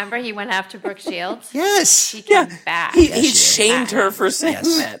 Wow. Remember, he went after Brooke Shields. Yes. She came back. He shamed her for saying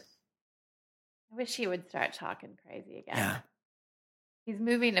that. I wish he would start talking crazy again. Yeah. He's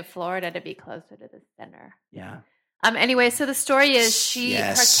moving to Florida to be closer to the center. Yeah. Anyway, so the story is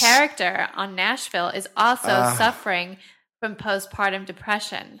her character on Nashville is also suffering from postpartum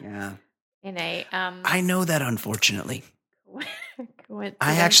depression. Yeah. In a I know that, unfortunately.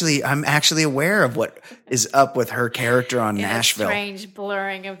 coincidence. I'm actually aware of what is up with her character on Nashville. A strange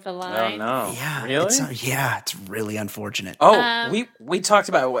blurring of the line. Oh no! Yeah, really? It's really unfortunate. Oh, we talked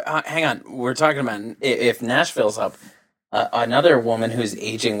about. Hang on, we're talking about if Nashville's up. Another woman who's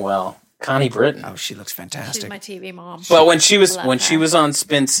aging well, Connie Britton. Oh, she looks fantastic. She's my TV mom. But when she was on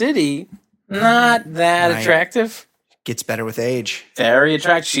Spin City, not that attractive. Gets better with age. Very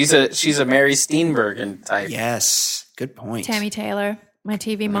attractive. She's a Mary Steenburgen type. Yes, good point. Tammy Taylor, my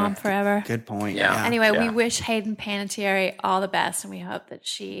TV mom forever. Good point. Yeah. Anyway, we wish Hayden Panettiere all the best, and we hope that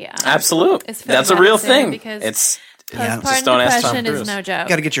she absolutely. is That's a real thing. Because it's postpartum depression is no joke.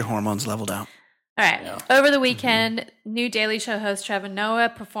 Got to get your hormones leveled out. All right. Yeah. Over the weekend, new Daily Show host Trevor Noah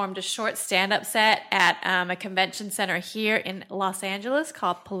performed a short stand-up set at a convention center here in Los Angeles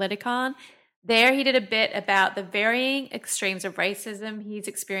called Politicon. There, he did a bit about the varying extremes of racism he's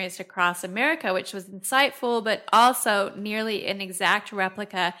experienced across America, which was insightful, but also nearly an exact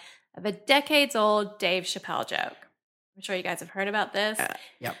replica of a decades-old Dave Chappelle joke. I'm sure you guys have heard about this.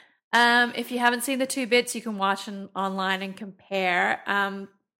 Yep. If you haven't seen the two bits, you can watch them online and compare.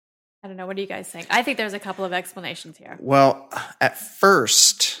 I don't know. What do you guys think? I think there's a couple of explanations here. Well, at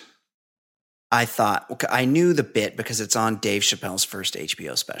first, I thought, I knew the bit because it's on Dave Chappelle's first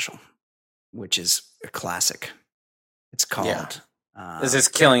HBO special, which is a classic. It's called... Is this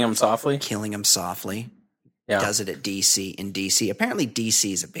Killing Him Softly? Killing Him Softly. Yeah. Does it at DC. In DC. Apparently,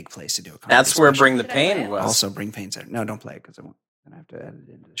 DC is a big place to do a comedy That's where special. Bring the Pain was. Also, Bring Pain's there. No, don't play it because I'm going to have to edit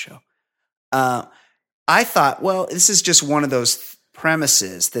it into the show. I thought, well, this is just one of those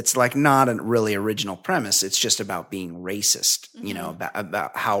premises that's like not a really original premise. It's just about being racist, you know,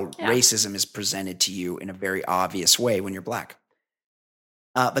 about how racism is presented to you in a very obvious way when you're black.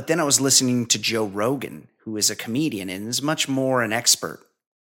 But then I was listening to Joe Rogan, who is a comedian and is much more an expert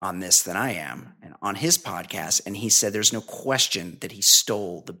on this than I am. and on his podcast, and he said there's no question that he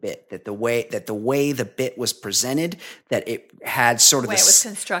stole the bit, that the way the bit was presented, that it had sort of the way it was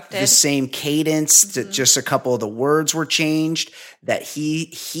constructed, the same cadence, that just a couple of the words were changed, that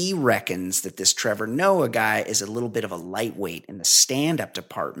he reckons that this Trevor Noah guy is a little bit of a lightweight in the stand-up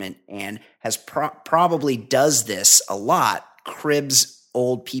department and has probably does this a lot, cribs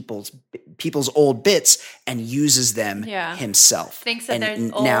old people's old bits and uses them himself. Thinks that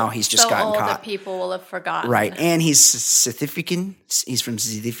and now he's just gotten caught. That people will have forgotten. Right. And he's South African. He's from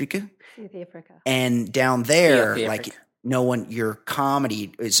South Africa. And down there, like no one, your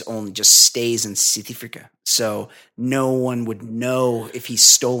comedy is only just stays in South Africa. So no one would know if he's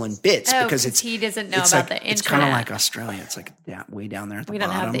stolen bits because he doesn't know about the internet. It's kind of like Australia. It's like way down there at the bottom.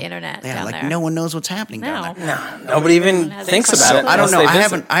 We don't have the internet down there. No one knows what's happening down there. No, nobody even thinks about it. I don't know.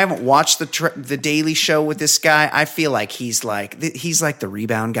 I haven't watched the Daily Show with this guy. I feel like he's like the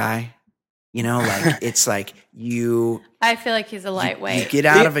rebound guy. You know, like it's like you. I feel like he's a lightweight. You get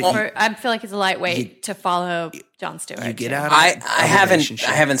out of it. I feel like he's a lightweight to follow Jon Stewart. You get out of I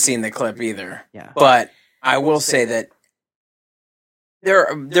haven't seen the clip either. Yeah. But I will say that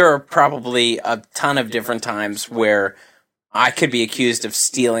there are probably a ton of different times where I could be accused of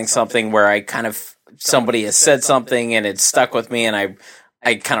stealing something where I kind of somebody has said something and it stuck with me and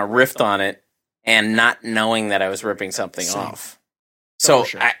I kind of riffed on it and not knowing that I was ripping something off. So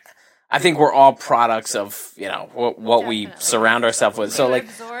sure. I think we're all products of, you know, what we surround ourselves with. So like,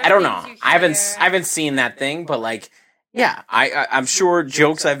 I don't know. I haven't seen that thing, but like, yeah, I'm sure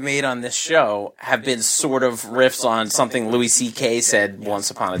jokes I've made on this show have been sort of riffs on something Louis C.K. said once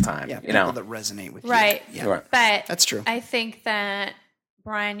upon a time. Yeah, you know, that resonate with you. Right. Yeah. But that's true. I think that,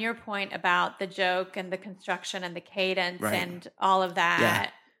 Brian, your point about the joke and the construction and the cadence and all of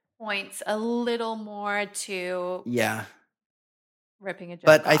that points a little more to ripping a joke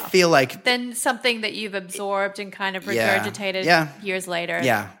but off I feel like than something that you've absorbed and kind of regurgitated years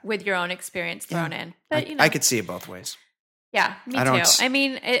later with your own experience thrown in. But you know, I could see it both ways. Yeah, me too. I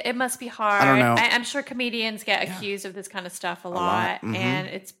mean, it must be hard. I don't know. I'm sure comedians get accused of this kind of stuff a lot. Mm-hmm. And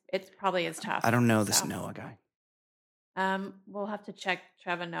it probably is tough. I don't know this Noah guy. We'll have to check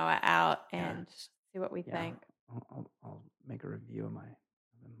Trevor Noah out and see what we think. I'll make a review of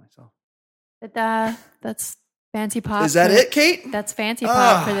myself. But that's Fancy Pop. Is that it, Kate? That's Fancy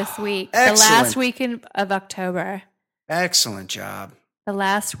Pop for this week. Excellent. The last weekend of October. Excellent job. The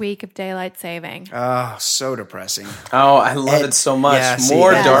last week of daylight saving. Oh, so depressing. Oh, I love it so much.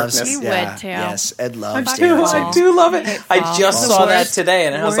 More darkness. You would too. Yes, Ed loves daylight saving. I do love it. I just saw that today,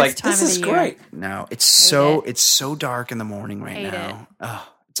 and I was like, "This is great." No, it's so dark in the morning right now.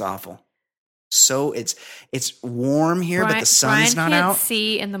 Oh, it's awful. So it's warm here, but the sun's not out. Brian can't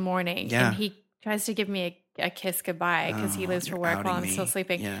see in the morning, and he tries to give me a kiss goodbye because he leaves for work while I'm still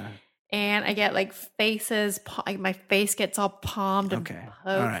sleeping. Yeah. And I get like faces, my face gets all palmed and poked.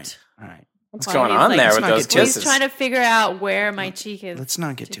 All right. What's going on there with those kisses? He's trying to figure out where my cheek is. Let's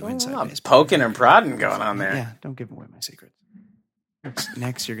not get too inside. It's poking and prodding going on there. Yeah, don't give away my secrets.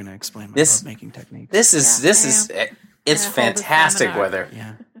 Next, you're going to explain my love-making technique. This is it's fantastic weather.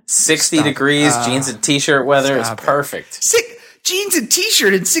 Yeah. 60 degrees, jeans and t-shirt weather is perfect. Jeans and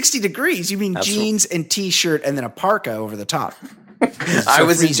t-shirt and 60 degrees. You mean jeans and t-shirt and then a parka over the top. I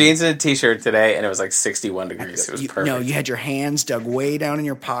was in jeans and a t-shirt today, and it was like 61 degrees. It was perfect. No, you had your hands dug way down in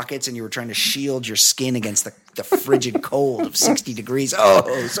your pockets, and you were trying to shield your skin against the frigid cold of 60 degrees.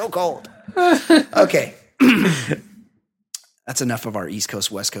 Oh, so cold. Okay. That's enough of our East Coast,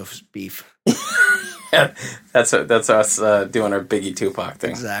 West Coast beef. Yeah, that's us doing our Biggie Tupac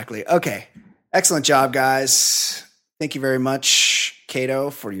thing. Exactly. Okay. Excellent job, guys. Thank you very much, Cato,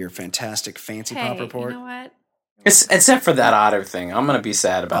 for your fantastic Fancy Pop report. You know what? Except for that Otter thing. I'm going to be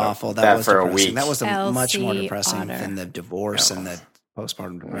sad about that for depressing. A week. That was much more depressing than the divorce and the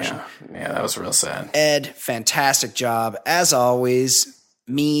postpartum depression. Yeah, that was real sad. Ed, fantastic job. As always,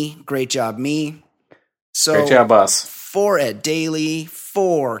 great job, So, great job, us. For Ed Daly,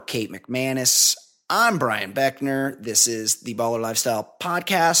 for Kate McManus, I'm Brian Beckner. This is the Baller Lifestyle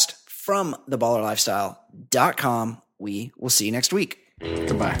Podcast from theballerlifestyle.com. We will see you next week.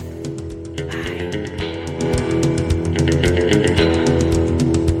 Goodbye.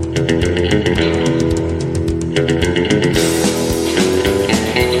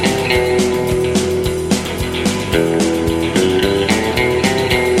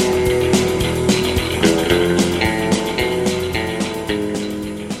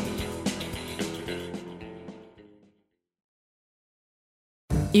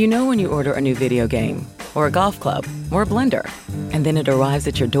 You know when you order a new video game, or a golf club, or a blender, and then it arrives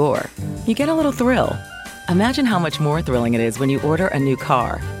at your door, you get a little thrill. Imagine how much more thrilling it is when you order a new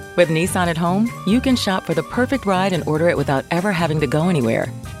car. With Nissan at home, you can shop for the perfect ride and order it without ever having to go anywhere.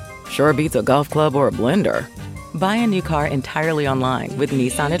 Sure beats a golf club or a blender. Buy a new car entirely online with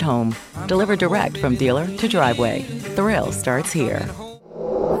Nissan at home. Delivered direct from dealer to driveway. Thrill starts here.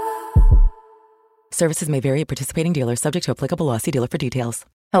 Services may vary at participating dealers, subject to applicable law. See dealer for details.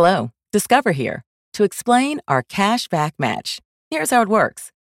 Hello, Discover here to explain our cash back match. Here's how it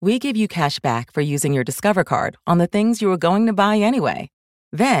works. We give you cash back for using your Discover card on the things you were going to buy anyway.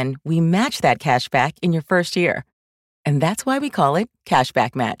 Then we match that cash back in your first year. And that's why we call it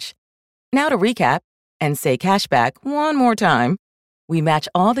Cashback Match. Now to recap and say cashback one more time. We match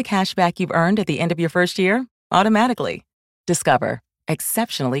all the cash back you've earned at the end of your first year automatically. Discover.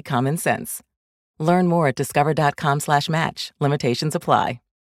 Exceptionally common sense. Learn more at discover.com/match. Limitations apply.